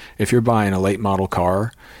safe. If you're buying a late model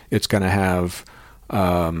car, it's going to have,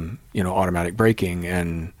 automatic braking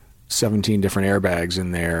and 17 different airbags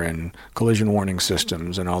in there and collision warning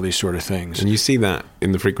systems and all these sort of things. And you see that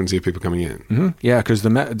in the frequency of people coming in? Mm-hmm. Yeah, because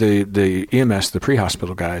the EMS, the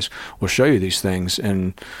pre-hospital guys, will show you these things.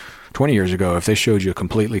 And 20 years ago, if they showed you a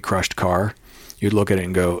completely crushed car, you'd look at it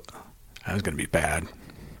and go, that's going to be bad.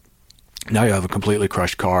 Now you have a completely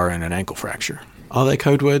crushed car and an ankle fracture. Are there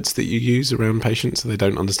code words that you use around patients so they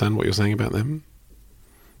don't understand what you're saying about them?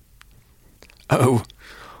 Oh,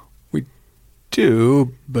 we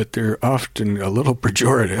do, but they're often a little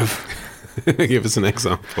pejorative. Give us an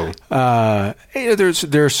example. There's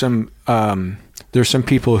some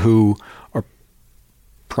people who are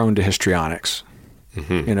prone to histrionics.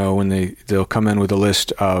 Mm-hmm. When they'll come in with a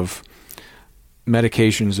list of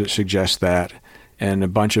medications that suggest that, and a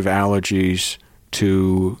bunch of allergies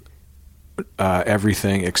to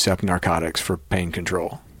everything except narcotics for pain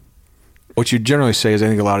control. What you generally say is, I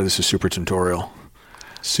think a lot of this is supratentorial.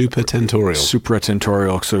 Supratentorial.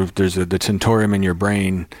 Supratentorial. So there's the tentorium in your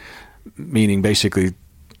brain, meaning basically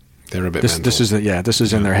they're a bit this. mental. This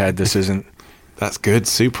is in their head. This isn't. That's good.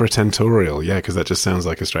 Supratentorial. Yeah, because that just sounds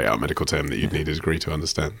like a straight out medical term that you'd need a degree to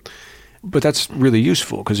understand. But that's really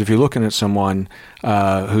useful, because if you're looking at someone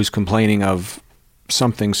who's complaining of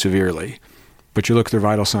something severely, but you look at their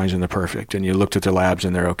vital signs and they're perfect, and you looked at their labs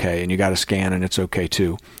and they're okay, and you got a scan and it's okay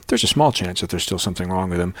too, there's a small chance that there's still something wrong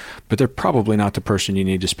with them, but they're probably not the person you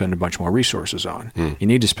need to spend a bunch more resources on. You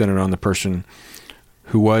need to spend it on the person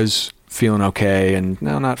who was feeling okay and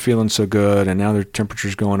now not feeling so good, and now their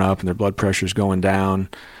temperature's going up and their blood pressure's going down.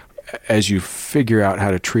 As you figure out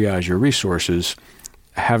how to triage your resources,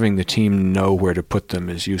 having the team know where to put them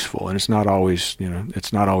is useful, and it's not always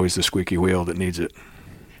the squeaky wheel that needs it.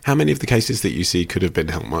 How many of the cases that you see could have been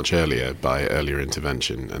helped much earlier by earlier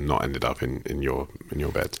intervention and not ended up in your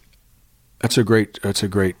bed? That's a great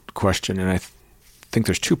question, and I think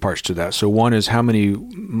there's two parts to that. So one is how many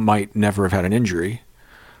might never have had an injury,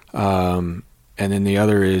 and then the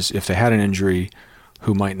other is if they had an injury,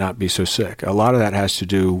 who might not be so sick. A lot of that has to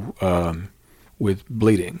do with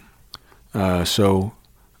bleeding. So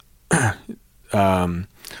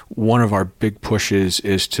one of our big pushes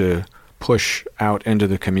is to push out into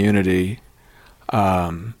the community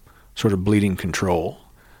sort of bleeding control.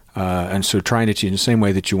 And so trying to teach in the same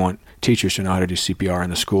way that you want teachers to know how to do CPR in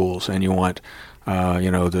the schools, and you want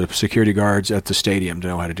the security guards at the stadium to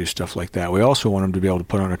know how to do stuff like that. We also want them to be able to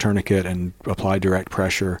put on a tourniquet and apply direct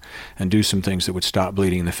pressure and do some things that would stop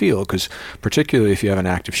bleeding in the field, because particularly if you have an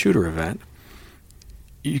active shooter event,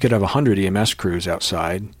 you could have 100 EMS crews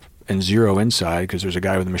outside and 0 inside because there's a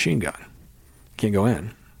guy with a machine gun. Can't go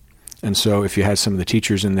in. And so if you had some of the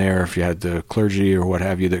teachers in there, if you had the clergy or what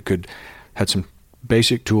have you that had some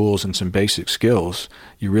basic tools and some basic skills,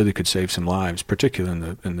 you really could save some lives,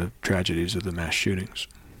 particularly in the tragedies of the mass shootings.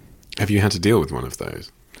 Have you had to deal with one of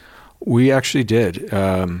those? We actually did.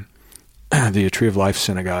 The Tree of Life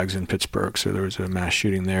synagogues in Pittsburgh, so there was a mass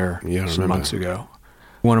shooting there some months ago.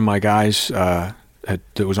 One of my guys that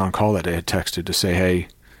was on call that day had texted to say, hey,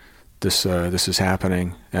 this is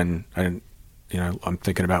happening, and I didn't, I'm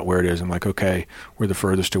thinking about where it is. I'm like, okay, we're the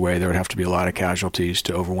furthest away. There would have to be a lot of casualties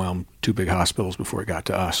to overwhelm 2 big hospitals before it got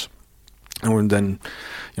to us. And we're then,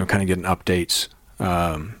 kind of getting updates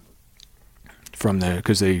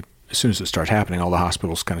because as soon as it starts happening, all the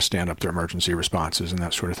hospitals kind of stand up their emergency responses and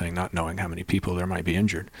that sort of thing, not knowing how many people there might be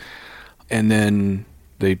injured. And then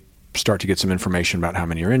they start to get some information about how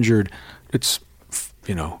many are injured. It's,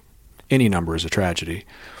 any number is a tragedy,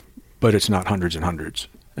 but it's not hundreds and hundreds.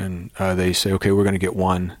 And they say, okay, we're going to get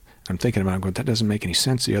one. I'm thinking about it, going, that doesn't make any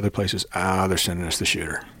sense. The other places, they're sending us the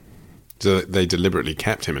shooter. So they deliberately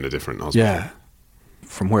kept him in a different hospital? Yeah.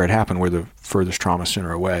 From where it happened, we're the furthest trauma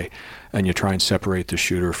center away, and you try and separate the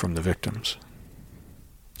shooter from the victims.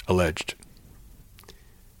 Alleged.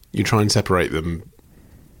 You try and separate them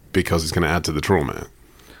because it's going to add to the trauma?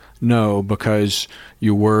 No, because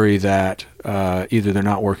you worry that either they're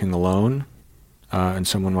not working alone, and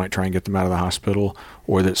someone might try and get them out of the hospital,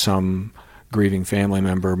 or that some grieving family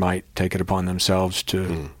member might take it upon themselves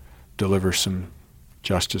to deliver some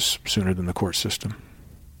justice sooner than the court system.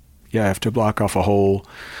 Yeah, I have to block off a whole,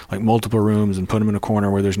 multiple rooms and put them in a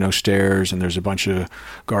corner where there's no stairs and there's a bunch of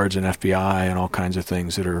guards and FBI and all kinds of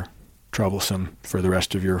things that are troublesome for the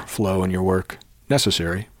rest of your flow and your work.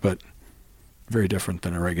 Necessary, but very different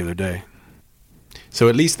than a regular day. So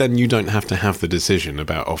at least then you don't have to have the decision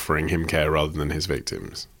about offering him care rather than his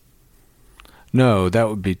victims. No, that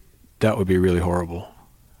would be really horrible.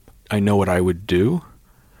 I know what I would do.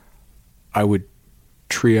 I would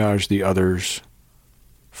triage the others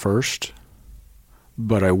first,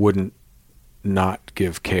 but I wouldn't not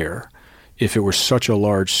give care. If it were such a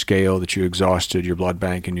large scale that you exhausted your blood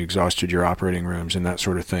bank and you exhausted your operating rooms and that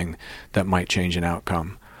sort of thing, that might change an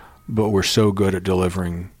outcome. But we're so good at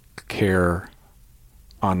delivering care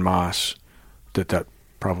en masse that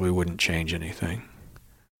probably wouldn't change anything.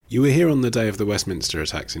 You were here on the day of the Westminster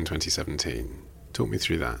attacks in 2017. Talk me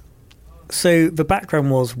through that. So the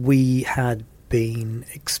background was we had been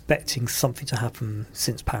expecting something to happen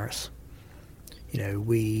since Paris.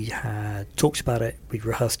 We had talked about it, we'd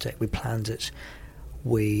rehearsed it, we planned it,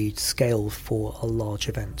 we'd scaled for a large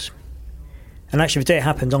event. And actually, the day it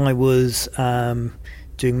happened, I was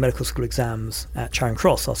doing medical school exams at Charing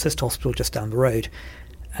Cross, our sister hospital just down the road.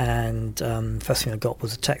 And first thing I got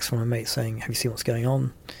was a text from a mate saying, have you seen what's going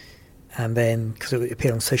on? And then, because it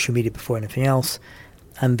appeared on social media before anything else,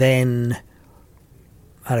 and then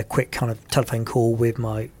had a quick kind of telephone call with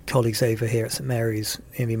my colleagues over here at St Mary's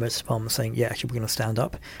in the emergency department saying, yeah, actually, we're going to stand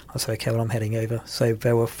up. I said, okay, well, I'm heading over. So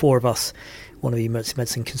there were 4 of us, one of the emergency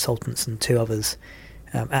medicine consultants and 2 others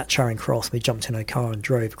at Charing Cross. We jumped in a car and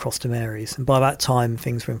drove across to Mary's. And by that time,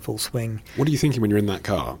 things were in full swing. What are you thinking when you're in that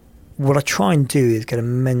car? What I try and do is get into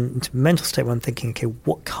a mental state where I'm thinking, okay,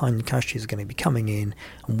 what kind of casualties are going to be coming in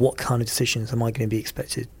and what kind of decisions am I going to be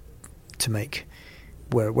expected to make?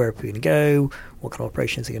 Where are we going to go? What kind of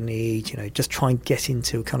operations are going to need? Just try and get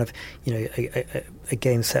into kind of, a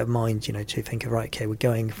game set of mind, to think of, right, okay, we're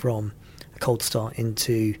going from a cold start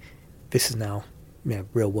into this is now,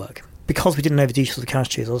 real work. Because we didn't know the details of the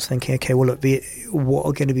casualties, I was thinking, okay, well, look, what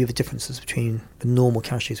are going to be the differences between the normal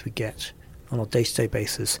casualties we get on a day-to-day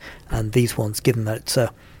basis and these ones, given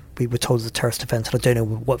that we were told it's a terrorist event, and I don't know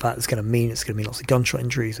what that is going to mean. It's going to mean lots of gunshot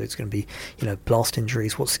injuries. It's going to be, blast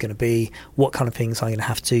injuries. What's it going to be? What kind of things I'm going to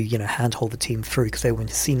have to, handhold the team through because they wouldn't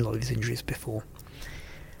have seen a lot of these injuries before.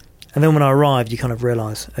 And then when I arrived, you kind of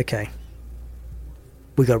realise, okay,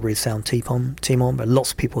 we got a really sound team on. But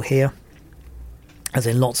lots of people here, as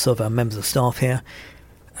in lots of members of staff here,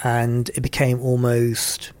 and it became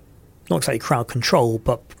almost not exactly crowd control,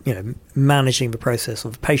 but managing the process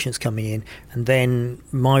of patients coming in. And then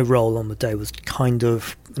my role on the day was kind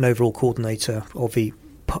of an overall coordinator of the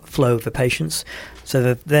flow of the patients.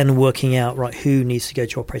 So then working out, right, who needs to go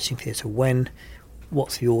to operating theatre when,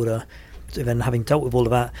 what's the order. So then having dealt with all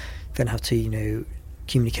of that, then have to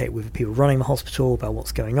communicate with the people running the hospital about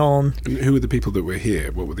what's going on. And who were the people that were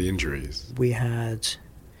here? What were the injuries? We had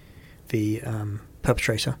the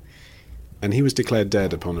perpetrator. And he was declared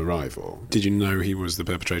dead upon arrival. Did you know he was the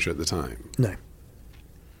perpetrator at the time? No.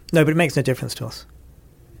 No, but it makes no difference to us.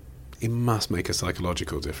 It must make a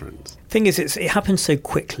psychological difference. Thing is, it happens so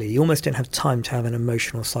quickly. You almost don't have time to have an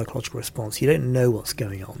emotional, psychological response. You don't know what's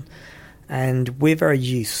going on. And we're very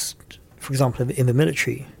used, for example, in the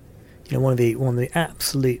military, one of the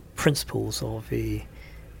absolute principles of the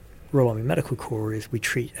Royal Army Medical Corps is we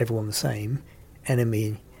treat everyone the same,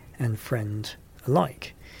 enemy and friend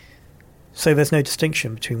alike. So there's no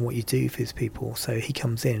distinction between what you do for these people. So he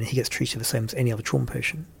comes in and he gets treated the same as any other trauma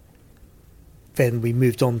patient. Then we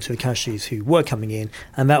moved on to the casualties who were coming in,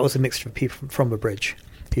 and that was a mixture of people from the bridge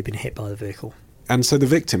who'd been hit by the vehicle. And so the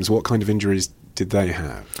victims, what kind of injuries did they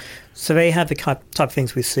have? So they had the type of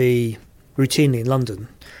things we see routinely in London.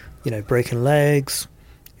 Broken legs,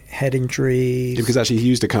 head injuries. Yeah, because actually he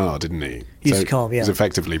used a car, didn't he? Used a car, yeah. It was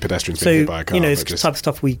effectively pedestrians being hit by a car. It's the type of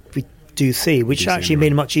stuff we do see, which actually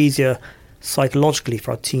made it much easier psychologically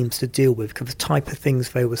for our teams to deal with, because the type of things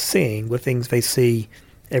they were seeing were things they see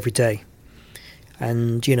every day.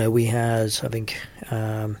 And, we had, I think,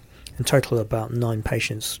 in total about 9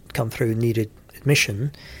 patients come through who needed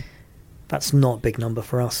admission. That's not a big number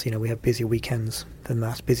for us. We have busier weekends than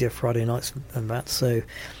that, busier Friday nights than that. So,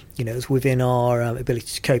 it's within our ability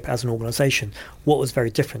to cope as an organisation. What was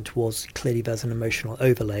very different was clearly there's an emotional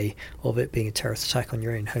overlay of it being a terrorist attack on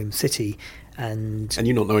your own home city. And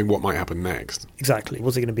you not knowing what might happen next. Exactly.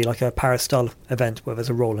 Was it going to be like a Paris-style event where there's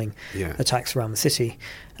a rolling attacks around the city?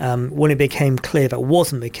 When it became clear that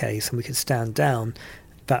wasn't the case and we could stand down,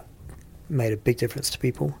 that made a big difference to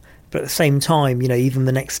people. But at the same time, even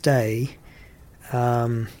the next day,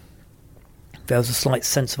 there was a slight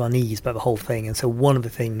sense of unease about the whole thing. And so one of the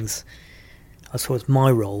things I saw as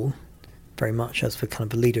my role, very much as the kind of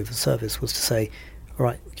the leader of the service, was to say, all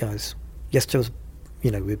right, guys, yesterday was, we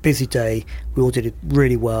were a busy day. We all did it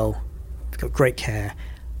really well. We got great care.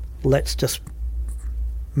 Let's just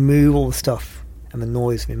move all the stuff and the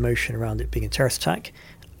noise and emotion around it being a terrorist attack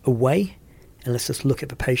away, and let's just look at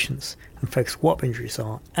the patients and focus what injuries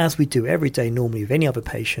are, as we do every day normally with any other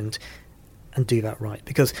patient, and do that right.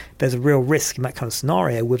 Because there's a real risk in that kind of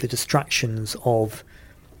scenario with the distractions of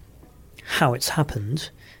how it's happened,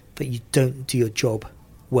 that you don't do your job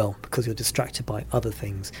well because you're distracted by other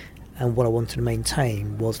things. And what I wanted to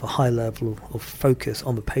maintain was the high level of focus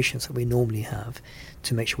on the patients that we normally have,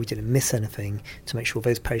 to make sure we didn't miss anything, to make sure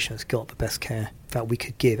those patients got the best care that we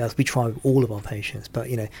could give, as we try with all of our patients. But,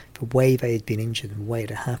 the way they had been injured and the way it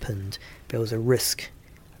had happened, there was a risk,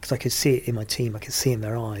 because I could see it in my team, I could see it in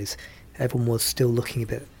their eyes. Everyone was still looking a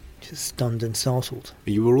bit just stunned and startled.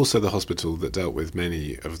 You were also the hospital that dealt with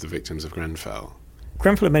many of the victims of Grenfell.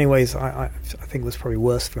 Grenfell, in many ways, I think was probably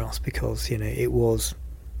worse for us because, it was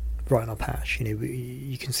right in our patch.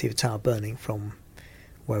 You can see the tower burning from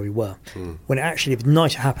where we were. When the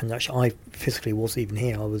night it happened, actually, I physically wasn't even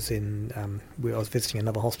here. I was I was visiting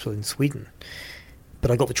another hospital in Sweden. But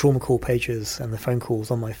I got the trauma call pages and the phone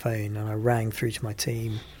calls on my phone, and I rang through to my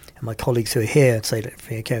team and my colleagues who are here and say,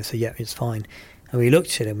 everything okay? So, yeah, it's fine. And we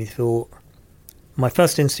looked at it and we thought, My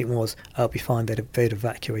first instinct was, it'll be fine, they'd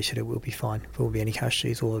evacuated it, we'll be fine. There won't be any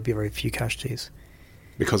casualties, or there'll be very few casualties.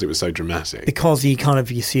 Because it was so dramatic? Because you kind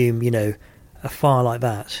of assume, a fire like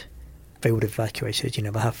that, they would have evacuated,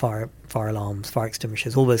 they have fire alarms, fire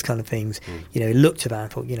extinguishers, all those kind of things. Looked at that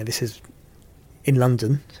and thought, this is in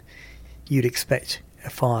London, you'd expect a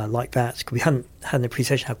fire like that, because we hadn't had an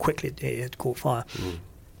appreciation how quickly it had caught fire.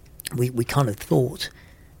 We kind of thought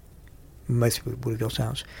most people would have got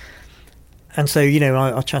out. And so,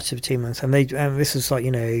 I chatted to the team and this is like,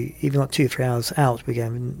 even like 2 or 3 hours out, we're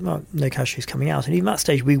going, well, no casualties coming out. And even at that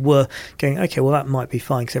stage, we were going, okay, well, that might be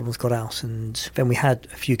fine because everyone's got out. And then we had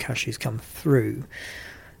a few casualties come through.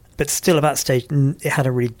 But still at that stage, it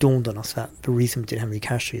hadn't really dawned on us that the reason we didn't have any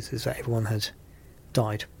casualties is that everyone had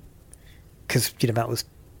died. Because, that was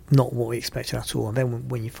not what we expected at all. And then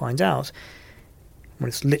when you find out, when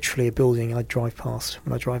it's literally a building I drive past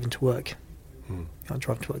when I drive into work, I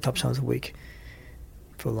drive to work a couple of times a week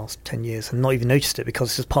for the last 10 years and not even noticed it because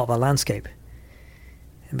it's just part of our landscape.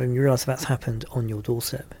 And when you realise that's happened on your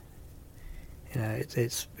doorstep,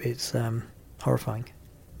 it's horrifying.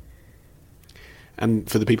 And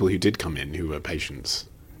for the people who did come in, who were patients,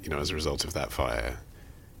 as a result of that fire,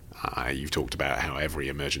 you've talked about how every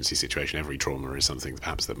emergency situation, every trauma is something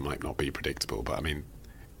perhaps that might not be predictable. But I mean,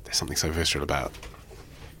 there's something so visceral about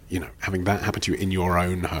having that happen to you in your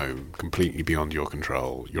own home, completely beyond your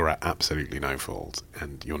control. You're at absolutely no fault,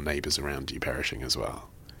 and your neighbours around you perishing as well.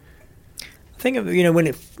 I think, when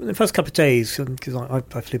the first couple of days, because I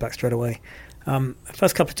flew back straight away, the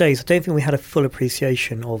first couple of days, I don't think we had a full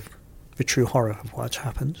appreciation of the true horror of what had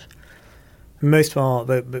happened. Most of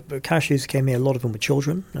the casualties came here, a lot of them were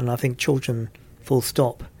children, and I think children, full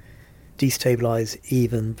stop, destabilise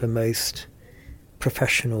even the most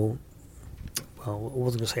professional, well, I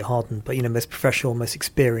wasn't going to say hardened, but most professional, most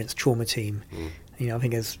experienced trauma team. I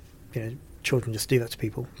think as children just do that to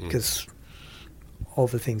people because of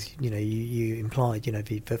the things you implied.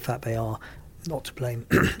 The fact they are not to blame,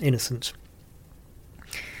 innocent.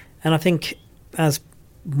 And I think as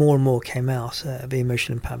more and more came out, the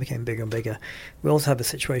emotional impact became bigger and bigger. We also had a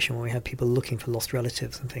situation where we had people looking for lost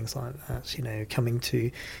relatives and things like that. Coming to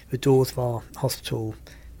the doors of our hospital,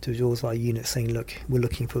 to the doors of our unit, saying, "Look, we're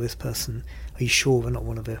looking for this person. Are you sure we're not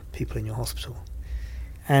one of the people in your hospital?"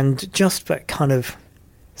 And just that kind of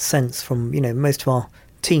sense from, most of our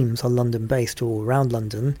teams are London-based or around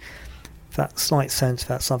London, that slight sense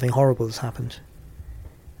that something horrible has happened.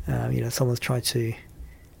 Someone's tried to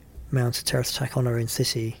mount a terrorist attack on our own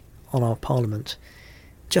city, on our parliament.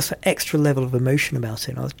 Just that extra level of emotion about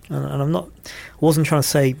it. I wasn't trying to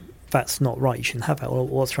say that's not right, you shouldn't have that. What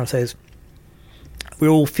I was trying to say is, we're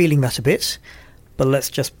all feeling that a bit, but let's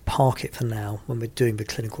just park it for now when we're doing the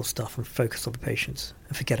clinical stuff and focus on the patients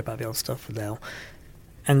and forget about the other stuff for now.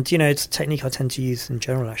 And, it's a technique I tend to use in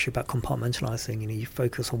general, actually, about compartmentalising. You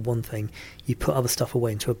focus on one thing, you put other stuff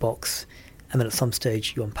away into a box, and then at some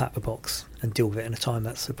stage you unpack the box and deal with it in a time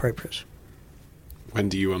that's appropriate. When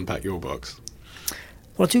do you unpack your box?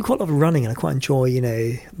 Well, I do quite a lot of running, and I quite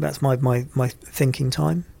enjoy, that's my thinking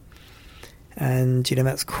time. And,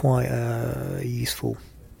 that's quite a useful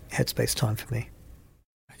headspace time for me.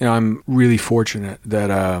 I'm really fortunate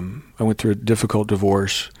that I went through a difficult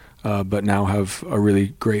divorce, but now have a really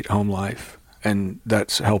great home life, and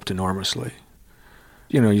that's helped enormously.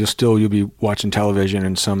 You'll be watching television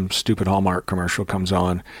and some stupid Hallmark commercial comes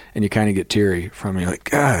on, and you kind of get teary from it. You're like,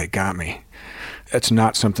 God, it got me. That's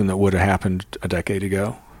not something that would have happened a decade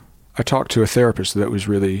ago. I talked to a therapist that was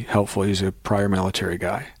really helpful. He's a prior military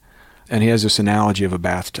guy. And he has this analogy of a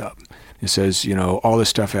bathtub. He says, all this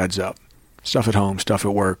stuff adds up. Stuff at home, stuff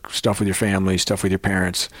at work, stuff with your family, stuff with your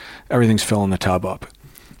parents. Everything's filling the tub up.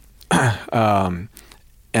 And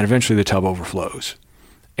eventually the tub overflows.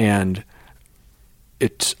 And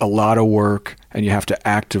it's a lot of work, and you have to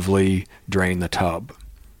actively drain the tub.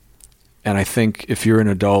 And I think if you're an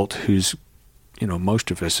adult who's,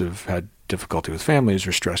 most of us have had difficulty with families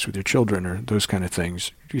or stress with your children or those kind of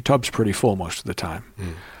things, your tub's pretty full most of the time.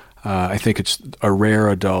 I think it's a rare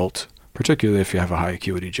adult, particularly if you have a high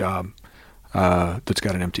acuity job, that's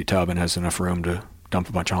got an empty tub and has enough room to dump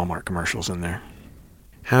a bunch of Hallmark commercials in there.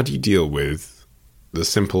 How do you deal with the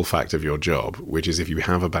simple fact of your job, which is if you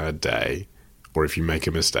have a bad day or if you make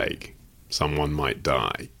a mistake, someone might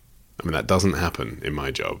die? I mean, that doesn't happen in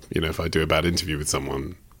my job. If I do a bad interview with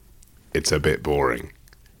someone, it's a bit boring.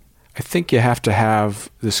 I think you have to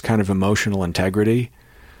have this kind of emotional integrity,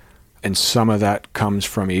 and some of that comes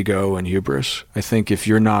from ego and hubris. I think if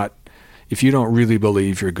you don't really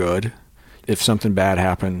believe you're good, if something bad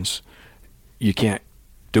happens, you can't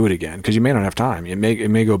do it again because you may not have time. It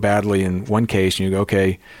may go badly in one case, and you go,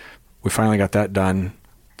 okay, we finally got that done.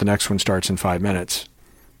 The next one starts in 5 minutes.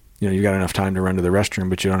 You know, you got enough time to run to the restroom,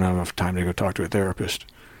 but you don't have enough time to go talk to a therapist.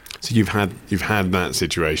 So you've had that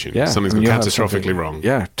situation. Yeah. Something's gone catastrophically wrong.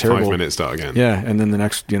 Yeah, terrible. 5 minutes, start again. Yeah, and then the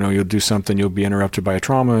next, you know, you'll do something, you'll be interrupted by a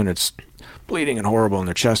trauma, and it's bleeding and horrible, and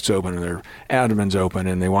their chest's open, and their abdomen's open,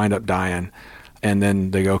 and they wind up dying. And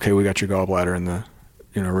then they go, okay, we got your gallbladder in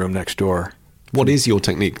the room next door. What is your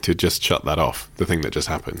technique to just shut that off, the thing that just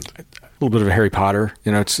happened? A little bit of a Harry Potter.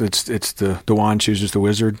 You know, it's the wand chooses the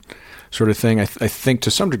wizard sort of thing. I think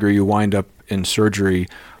to some degree you wind up in surgery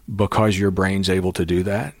because your brain's able to do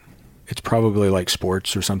that. It's probably like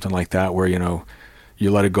sports or something like that where, you know,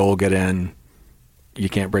 you let a goal get in, you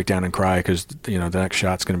can't break down and cry because, you know, the next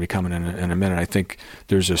shot's going to be coming in a minute. I think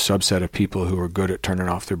there's a subset of people who are good at turning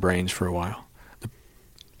off their brains for a while.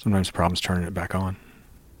 Sometimes the problem's turning it back on.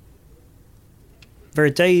 There are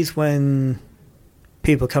days when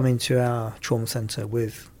people come into our trauma centre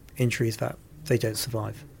with injuries that they don't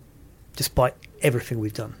survive, despite everything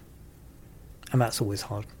we've done. And that's always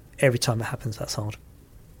hard. Every time it happens, that's hard.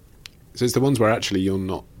 So it's the ones where actually you're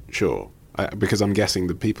not sure. Because I'm guessing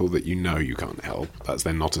the people that you know you can't help, that's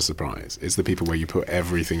then not a surprise. It's the people where you put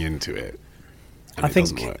everything into it and it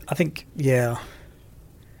doesn't work. I think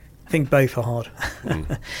both are hard.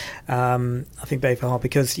 I think both are hard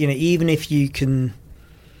because, you know, even if you can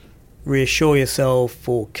reassure yourself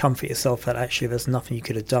or comfort yourself that actually there's nothing you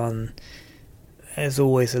could have done, there's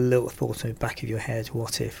always a little thought in the back of your head,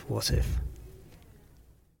 what if?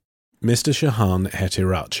 Mr. Shahan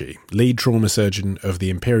Hetirachi, lead trauma surgeon of the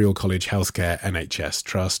Imperial College Healthcare NHS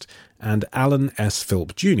Trust, and Alan S.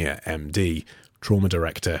 Philp Jr., MD, trauma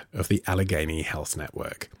director of the Allegheny Health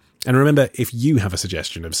Network. And remember, if you have a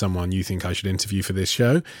suggestion of someone you think I should interview for this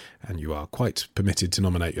show, and you are quite permitted to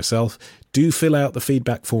nominate yourself, do fill out the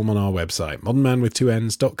feedback form on our website,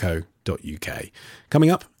 modernmanwith2ns.co.uk. Coming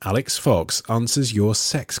up, Alex Fox answers your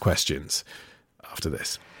sex questions. After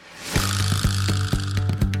this.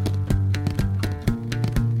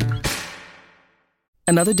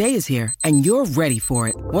 Another day is here, and you're ready for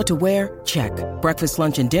it. What to wear? Check. Breakfast,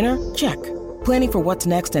 lunch, and dinner? Check. Planning for what's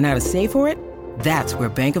next and how to save for it? That's where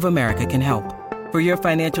Bank of America can help. For your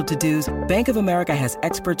financial to-dos, Bank of America has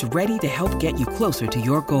experts ready to help get you closer to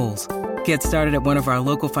your goals. Get started at one of our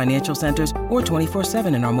local financial centers or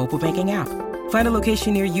 24/7 in our mobile banking app. Find a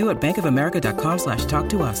location near you at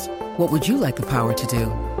bankofamerica.com/talktous. What would you like the power to do?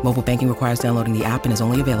 Mobile banking requires downloading the app and is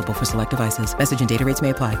only available for select devices. Message and data rates may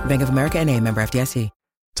apply. Bank of America N.A., member FDIC.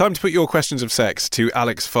 Time to put your questions of sex to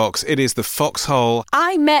Alex Fox. It is the Foxhole.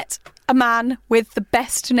 I met a man with the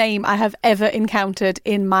best name I have ever encountered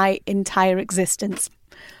in my entire existence.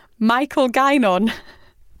 Michael Guinan.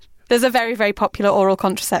 There's a very, very popular oral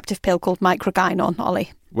contraceptive pill called Microgynon,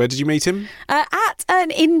 Ollie. Where did you meet him? At an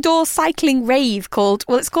indoor cycling rave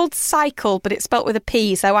it's called Cycle, but it's spelt with a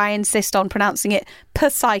P, so I insist on pronouncing it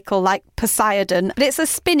Per-cycle, like Poseidon. But it's a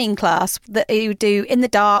spinning class that you do in the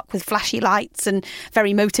dark with flashy lights and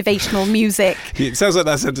very motivational music. It sounds like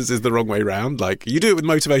that sentence is the wrong way round. Like, you do it with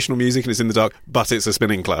motivational music and it's in the dark, but it's a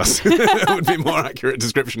spinning class. It would be a more accurate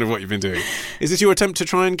description of what you've been doing. Is this your attempt to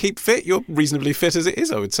try and keep fit? You're reasonably fit as it is,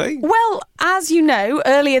 I would say. Well, as you know,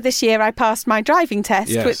 earlier this year I passed my driving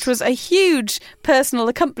test, yes, which was a huge personal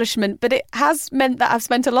accomplishment, but it has meant that I've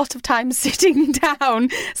spent a lot of time sitting down.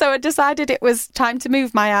 So I decided it was time to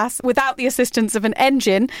move my ass without the assistance of an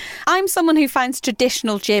engine. I'm someone who finds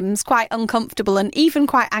traditional gyms quite uncomfortable and even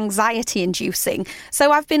quite anxiety-inducing.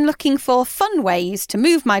 So I've been looking for fun ways to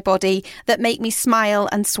move my body that make me smile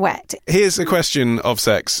and sweat. Here's a question of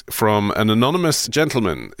sex from an anonymous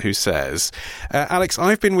gentleman who says, Alex,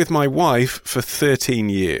 I've been with my wife for 13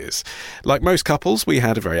 years. Like most couples, we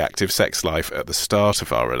had a very active sex life at the start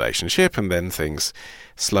of our relationship, and then things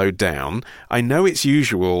slowed down. I know it's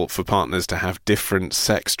usual for partners to have different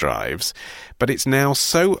sex drives, but it's now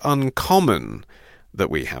so uncommon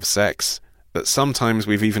that we have sex that sometimes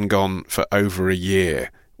we've even gone for over a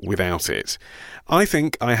year without it. I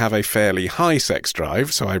think I have a fairly high sex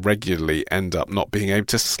drive, so I regularly end up not being able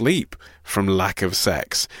to sleep from lack of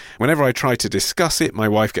sex. Whenever I try to discuss it, my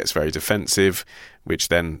wife gets very defensive, which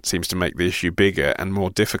then seems to make the issue bigger and more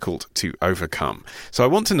difficult to overcome. So I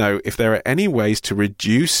want to know if there are any ways to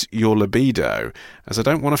reduce your libido, as I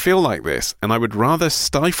don't want to feel like this, and I would rather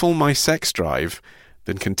stifle my sex drive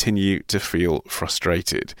than continue to feel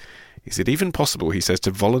frustrated. Is it even possible, he says,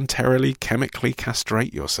 to voluntarily chemically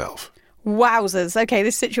castrate yourself? Wowzers. Okay,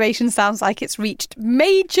 this situation sounds like it's reached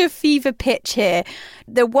major fever pitch here.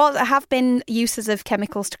 There have been uses of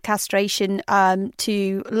chemical castration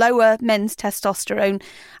to lower men's testosterone.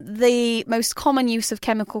 The most common use of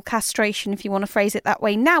chemical castration, if you want to phrase it that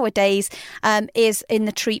way nowadays, is in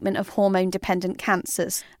the treatment of hormone-dependent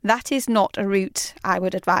cancers. That is not a route I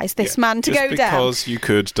would advise this man to go down. Just because you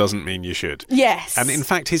could doesn't mean you should. Yes. And in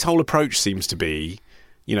fact, his whole approach seems to be,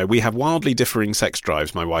 you know, we have wildly differing sex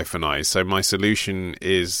drives, my wife and I, so my solution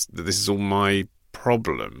is that this is all my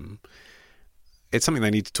problem. It's something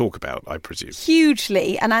they need to talk about, I presume.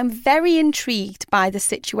 Hugely. And I'm very intrigued by the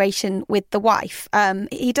situation with the wife.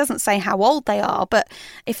 He doesn't say how old they are, but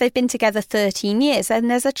if they've been together 13 years, then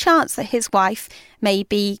there's a chance that his wife may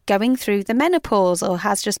be going through the menopause or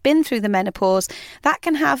has just been through the menopause. That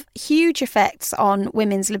can have huge effects on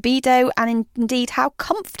women's libido and indeed how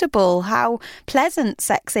comfortable, how pleasant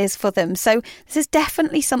sex is for them. So this is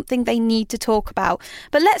definitely something they need to talk about.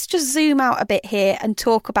 But let's just zoom out a bit here and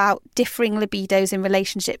talk about differing libidos in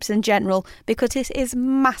relationships in general, because it is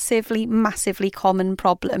massively, massively common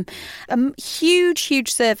problem. A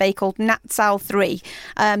huge survey called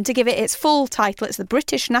NatSal3, to give it its full title, it's the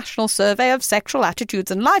British National Survey of Sexual Attitudes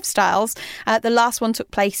and Lifestyles. The last one took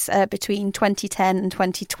place between 2010 and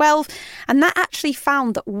 2012, and that actually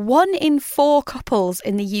found that 1 in 4 couples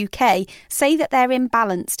in the UK say that they're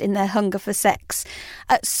imbalanced in their hunger for sex.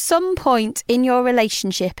 At some point in your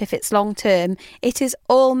relationship, if it's long term, it is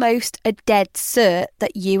almost a dead cert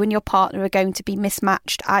that you and your partner are going to be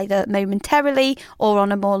mismatched either momentarily or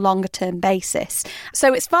on a more longer term basis.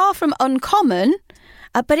 So it's far from uncommon,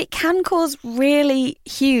 but it can cause really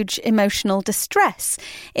huge emotional distress.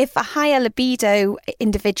 If a higher libido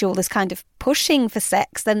individual is kind of pushing for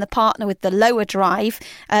sex, then the partner with the lower drive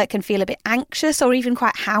can feel a bit anxious or even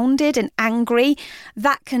quite hounded and angry.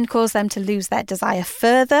 That can cause them to lose their desire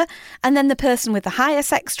further. And then the person with the higher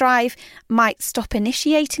sex drive might stop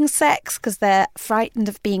initiating sex because they're frightened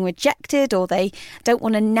of being rejected, or they don't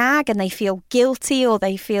want to nag and they feel guilty or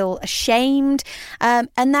they feel ashamed. And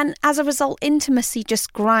then as a result, intimacy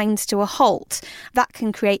just grinds to a halt. That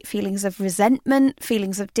can create feelings of resentment,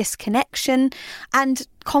 feelings of disconnection, and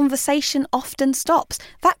conversation often stops.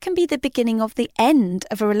 That can be the beginning of the end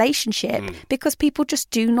of a relationship because people just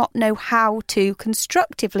do not know how to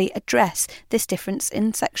constructively address this difference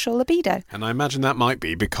in sexual libido. And I imagine that might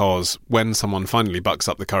be because when someone finally bucks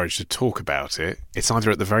up the courage to talk about it, it's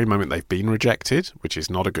either at the very moment they've been rejected, which is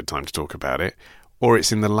not a good time to talk about it, or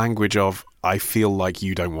it's in the language of, I feel like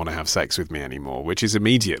you don't want to have sex with me anymore, which is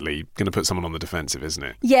immediately going to put someone on the defensive, isn't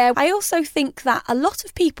it? Yeah, I also think that a lot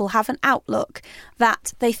of people have an outlook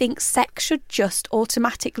that they think sex should just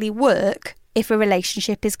automatically work if a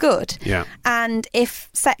relationship is good. Yeah. And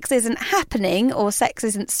if sex isn't happening or sex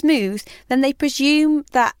isn't smooth, then they presume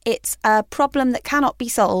that it's a problem that cannot be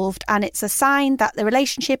solved and it's a sign that the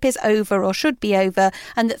relationship is over or should be over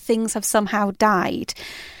and that things have somehow died.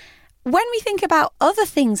 When we think about other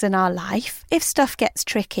things in our life, if stuff gets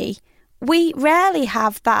tricky, we rarely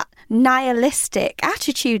have that nihilistic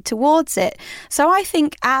attitude towards it. So I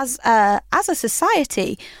think as a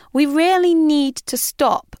society, we really need to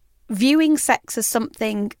stop viewing sex as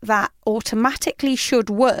something that automatically should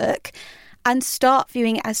work and start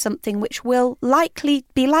viewing it as something which will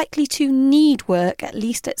be likely to need work, at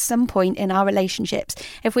least at some point in our relationships.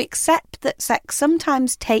 If we accept that sex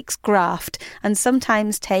sometimes takes graft and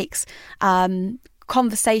sometimes takes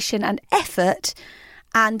conversation and effort,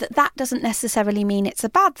 and that doesn't necessarily mean it's a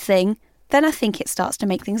bad thing, then I think it starts to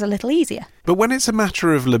make things a little easier. But when it's a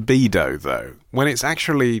matter of libido, though, when it's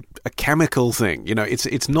actually a chemical thing, you know,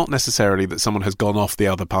 it's not necessarily that someone has gone off the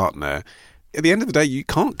other partner. At the end of the day, you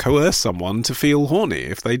can't coerce someone to feel horny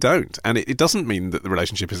if they don't. And it doesn't mean that the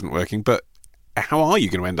relationship isn't working, but how are you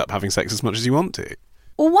going to end up having sex as much as you want to?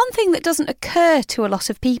 Well, one thing that doesn't occur to a lot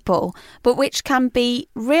of people, but which can be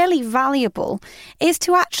really valuable, is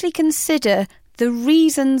to actually consider the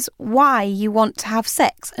reasons why you want to have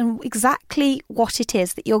sex and exactly what it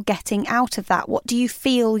is that you're getting out of that. What do you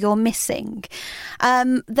feel you're missing?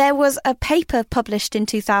 There was a paper published in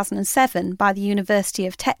 2007 by the University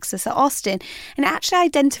of Texas at Austin, and it actually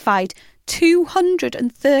identified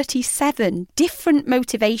 237 different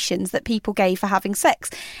motivations that people gave for having sex.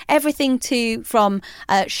 Everything from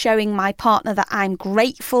showing my partner that I'm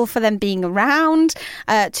grateful for them being around,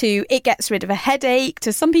 to it gets rid of a headache,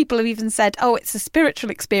 to some people have even said, oh, it's a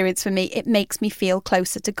spiritual experience for me, it makes me feel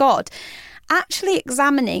closer to God. Actually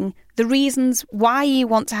examining the the reasons why you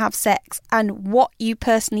want to have sex and what you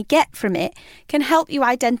personally get from it can help you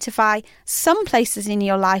identify some places in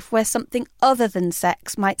your life where something other than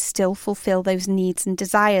sex might still fulfill those needs and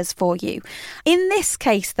desires for you. In this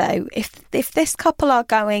case, though, if this couple are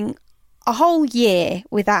going a whole year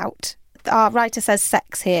without, our writer says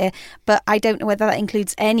sex here, but I don't know whether that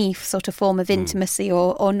includes any sort of form of intimacy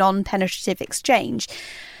or non-penetrative exchange.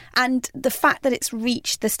 And the fact that it's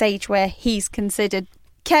reached the stage where he's considered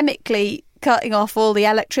chemically cutting off all the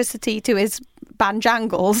electricity to his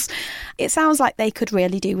banjangles, it sounds like they could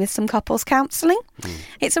really do with some couples counselling.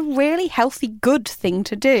 It's a really healthy, good thing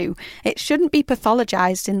to do. It shouldn't be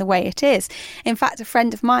pathologised in the way it is. In fact, a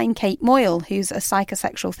friend of mine, Kate Moyle, who's a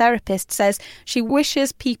psychosexual therapist, says she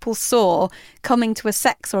wishes people saw coming to a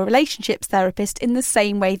sex or relationships therapist in the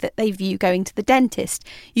same way that they view going to the dentist.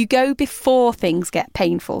 You go before things get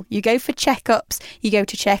painful. You go for checkups. You go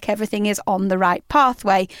to check everything is on the right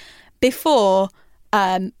pathway before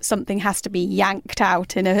something has to be yanked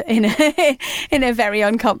out in a very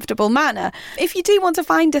uncomfortable manner. If you do want to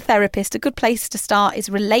find a therapist, a good place to start is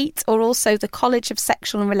Relate, or also the College of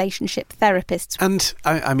Sexual and Relationship Therapists. And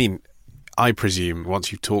I mean, I presume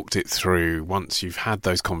once you've talked it through, once you've had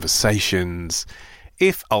those conversations,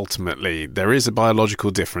 if ultimately there is a biological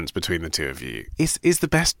difference between the two of you, is the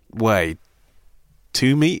best way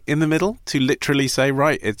to meet in the middle, to literally say,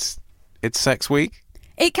 right, it's sex week?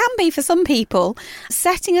 It can be for some people.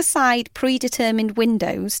 Setting aside predetermined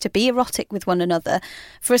windows to be erotic with one another,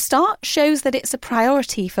 for a start, shows that it's a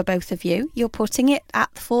priority for both of you. You're putting it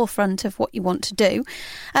at the forefront of what you want to do.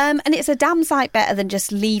 And it's a damn sight better than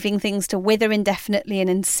just leaving things to wither indefinitely and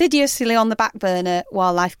insidiously on the back burner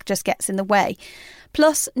while life just gets in the way.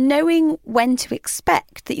 Plus, knowing when to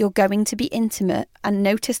expect that you're going to be intimate, and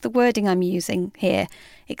notice the wording I'm using here,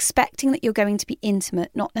 expecting that you're going to be intimate,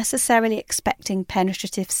 not necessarily expecting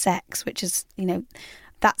penetrative sex, which is,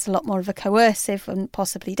 that's a lot more of a coercive and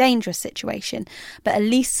possibly dangerous situation. But at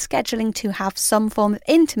least scheduling to have some form of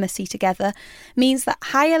intimacy together means that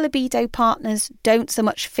higher libido partners don't so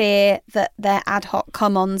much fear that their ad hoc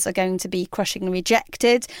come-ons are going to be crushingly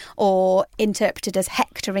rejected or interpreted as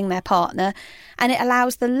hectoring their partner. And it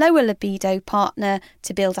allows the lower libido partner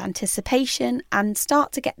to build anticipation and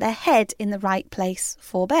start to get their head in the right place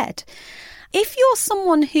for bed. If you're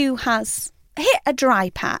someone who has hit a dry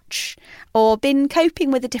patch or been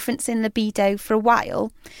coping with a difference in libido for a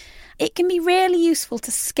while, it can be really useful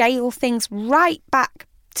to scale things right back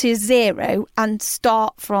to zero and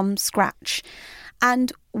start from scratch.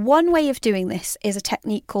 And one way of doing this is a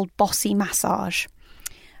technique called bossy massage.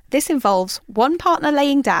 This involves one partner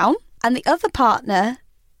laying down and the other partner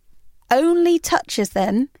only touches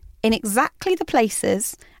them in exactly the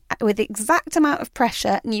places with the exact amount of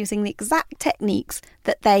pressure and using the exact techniques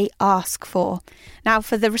that they ask for. Now,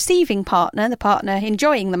 for the receiving partner, the partner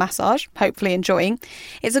enjoying the massage, hopefully enjoying,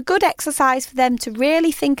 it's a good exercise for them to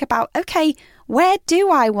really think about, okay, where do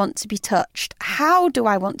I want to be touched? How do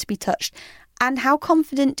I want to be touched? And how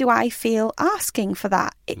confident do I feel asking for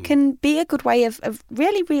that? It can be a good way of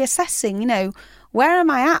really reassessing, where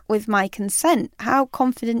am I at with my consent? How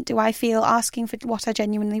confident do I feel asking for what I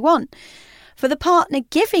genuinely want? For the partner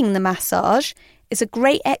giving the massage, it's a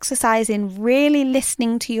great exercise in really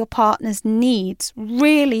listening to your partner's needs,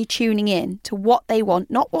 really tuning in to what they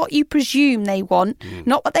want, not what you presume they want,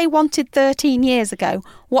 not what they wanted 13 years ago,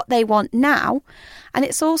 what they want now. And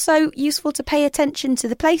it's also useful to pay attention to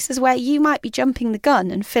the places where you might be jumping the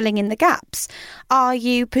gun and filling in the gaps. Are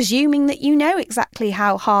you presuming that you know exactly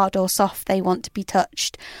how hard or soft they want to be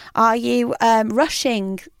touched? Are you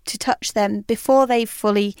rushing to touch them before they've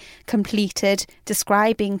fully completed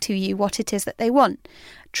describing to you what it is that they want?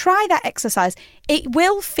 Try that exercise. It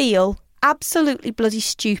will feel absolutely bloody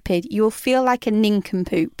stupid. You will feel like a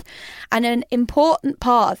nincompoop. And an important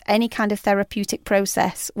part of any kind of therapeutic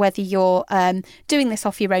process, whether you're doing this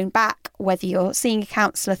off your own back, whether you're seeing a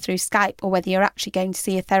counsellor through Skype, or whether you're actually going to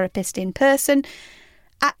see a therapist in person,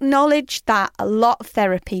 acknowledge that a lot of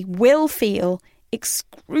therapy will feel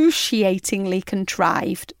excruciatingly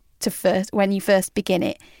contrived when you first begin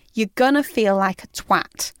it. You're gonna feel like a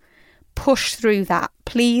twat. Push through that.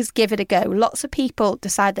 Please give it a go. Lots of people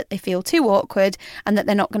decide that they feel too awkward and that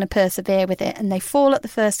they're not going to persevere with it, and they fall at the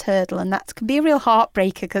first hurdle, and that can be a real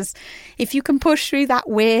heartbreaker, because if you can push through that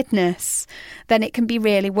weirdness, then it can be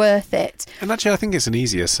really worth it. And actually, I think it's an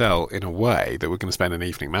easier sell in a way that we're going to spend an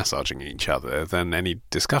evening massaging each other than any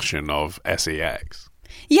discussion of sex.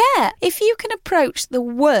 Yeah, if you can approach the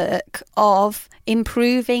work of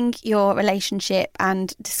improving your relationship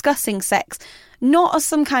and discussing sex not as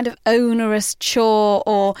some kind of onerous chore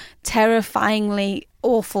or terrifyingly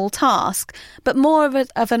awful task, but more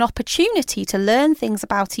of an opportunity to learn things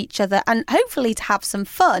about each other and hopefully to have some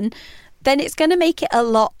fun, then it's going to make it a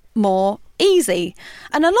lot more easy.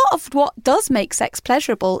 And a lot of what does make sex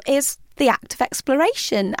pleasurable is the act of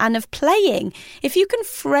exploration and of playing. If you can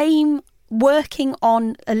frame working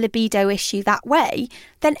on a libido issue that way,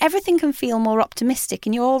 then everything can feel more optimistic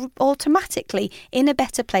and you're automatically in a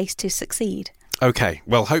better place to succeed. Okay,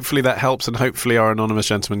 well, hopefully that helps, and hopefully our anonymous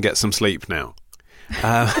gentleman gets some sleep now.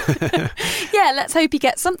 Yeah, let's hope he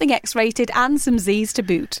gets something X-rated and some Z's to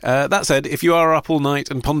boot. That said, if you are up all night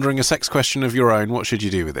and pondering a sex question of your own, what should you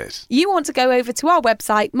do with it? You want to go over to our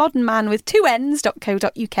website,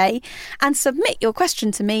 modernman.co.uk, and submit your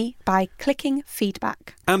question to me by clicking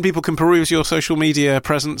feedback. And people can peruse your social media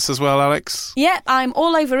presence as well, Alex? Yep, I'm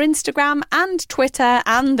all over Instagram and Twitter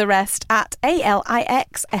and the rest at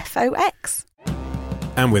ALIXFOX.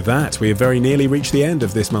 And with that, we have very nearly reached the end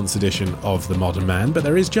of this month's edition of The Modern Man, but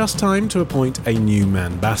there is just time to appoint a new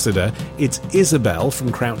man-ambassador. It's Isabel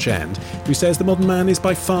from Crouch End, who says The Modern Man is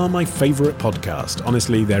by far my favourite podcast.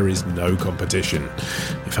 Honestly, there is no competition.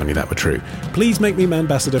 If only that were true. Please make me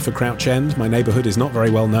man-ambassador for Crouch End. My neighbourhood is not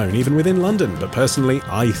very well known, even within London, but personally,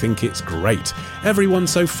 I think it's great.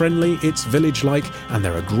 Everyone's so friendly, it's village-like, and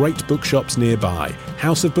there are great bookshops nearby.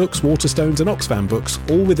 House of Books, Waterstones and Oxfam Books,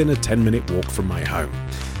 all within a 10-minute walk from my home.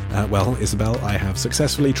 Well, Isabel, I have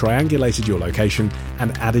successfully triangulated your location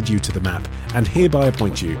and added you to the map, and hereby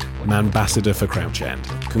appoint you Man-ambassador for Crouch End.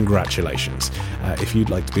 Congratulations. If you'd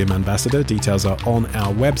like to be a Man-ambassador, details are on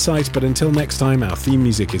our website, but until next time, our theme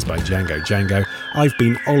music is by Django Django. I've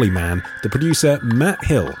been Ollie Mann, the producer Matt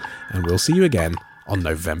Hill, and we'll see you again on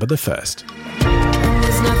November the 1st.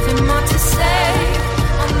 There's nothing more to say.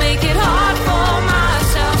 I'll make it hard for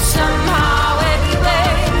myself somehow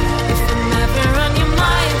anyway. If I'm ever on your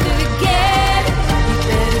mind again, you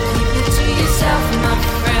better keep it to yourself, my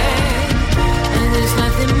friend. And there's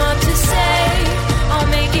nothing more to say. I'll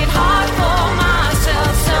make it hard for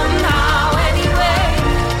myself somehow anyway.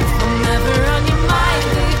 If I'm ever on your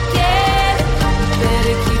mind again, you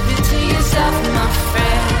better keep it to yourself, my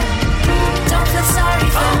friend. Don't feel sorry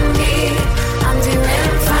for me, I'm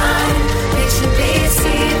doing fine. Patiently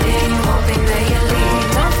seething, hoping that you leave.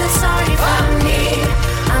 Don't feel sorry for me,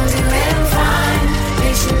 I'm doing fine.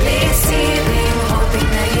 Patiently seething, hoping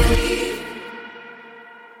that you leave.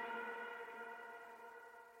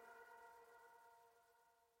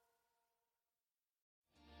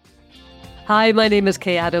 Hi, my name is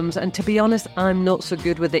Kay Adams, and to be honest, I'm not so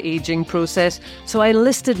good with the ageing process, so I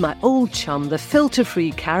enlisted my old chum, the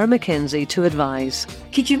filter-free Cara McKenzie, to advise.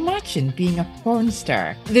 Could you imagine being a porn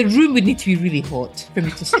star? The room would need to be really hot for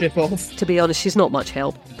me to strip off. To be honest, she's not much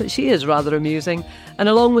help, but she is rather amusing. And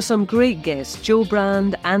along with some great guests, Joe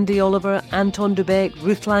Brand, Andy Oliver, Anton Dubeck,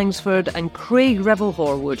 Ruth Langsford and Craig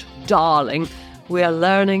Revel-Horwood, darling, we are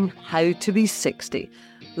learning how to be 60.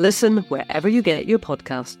 Listen wherever you get your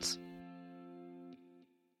podcasts.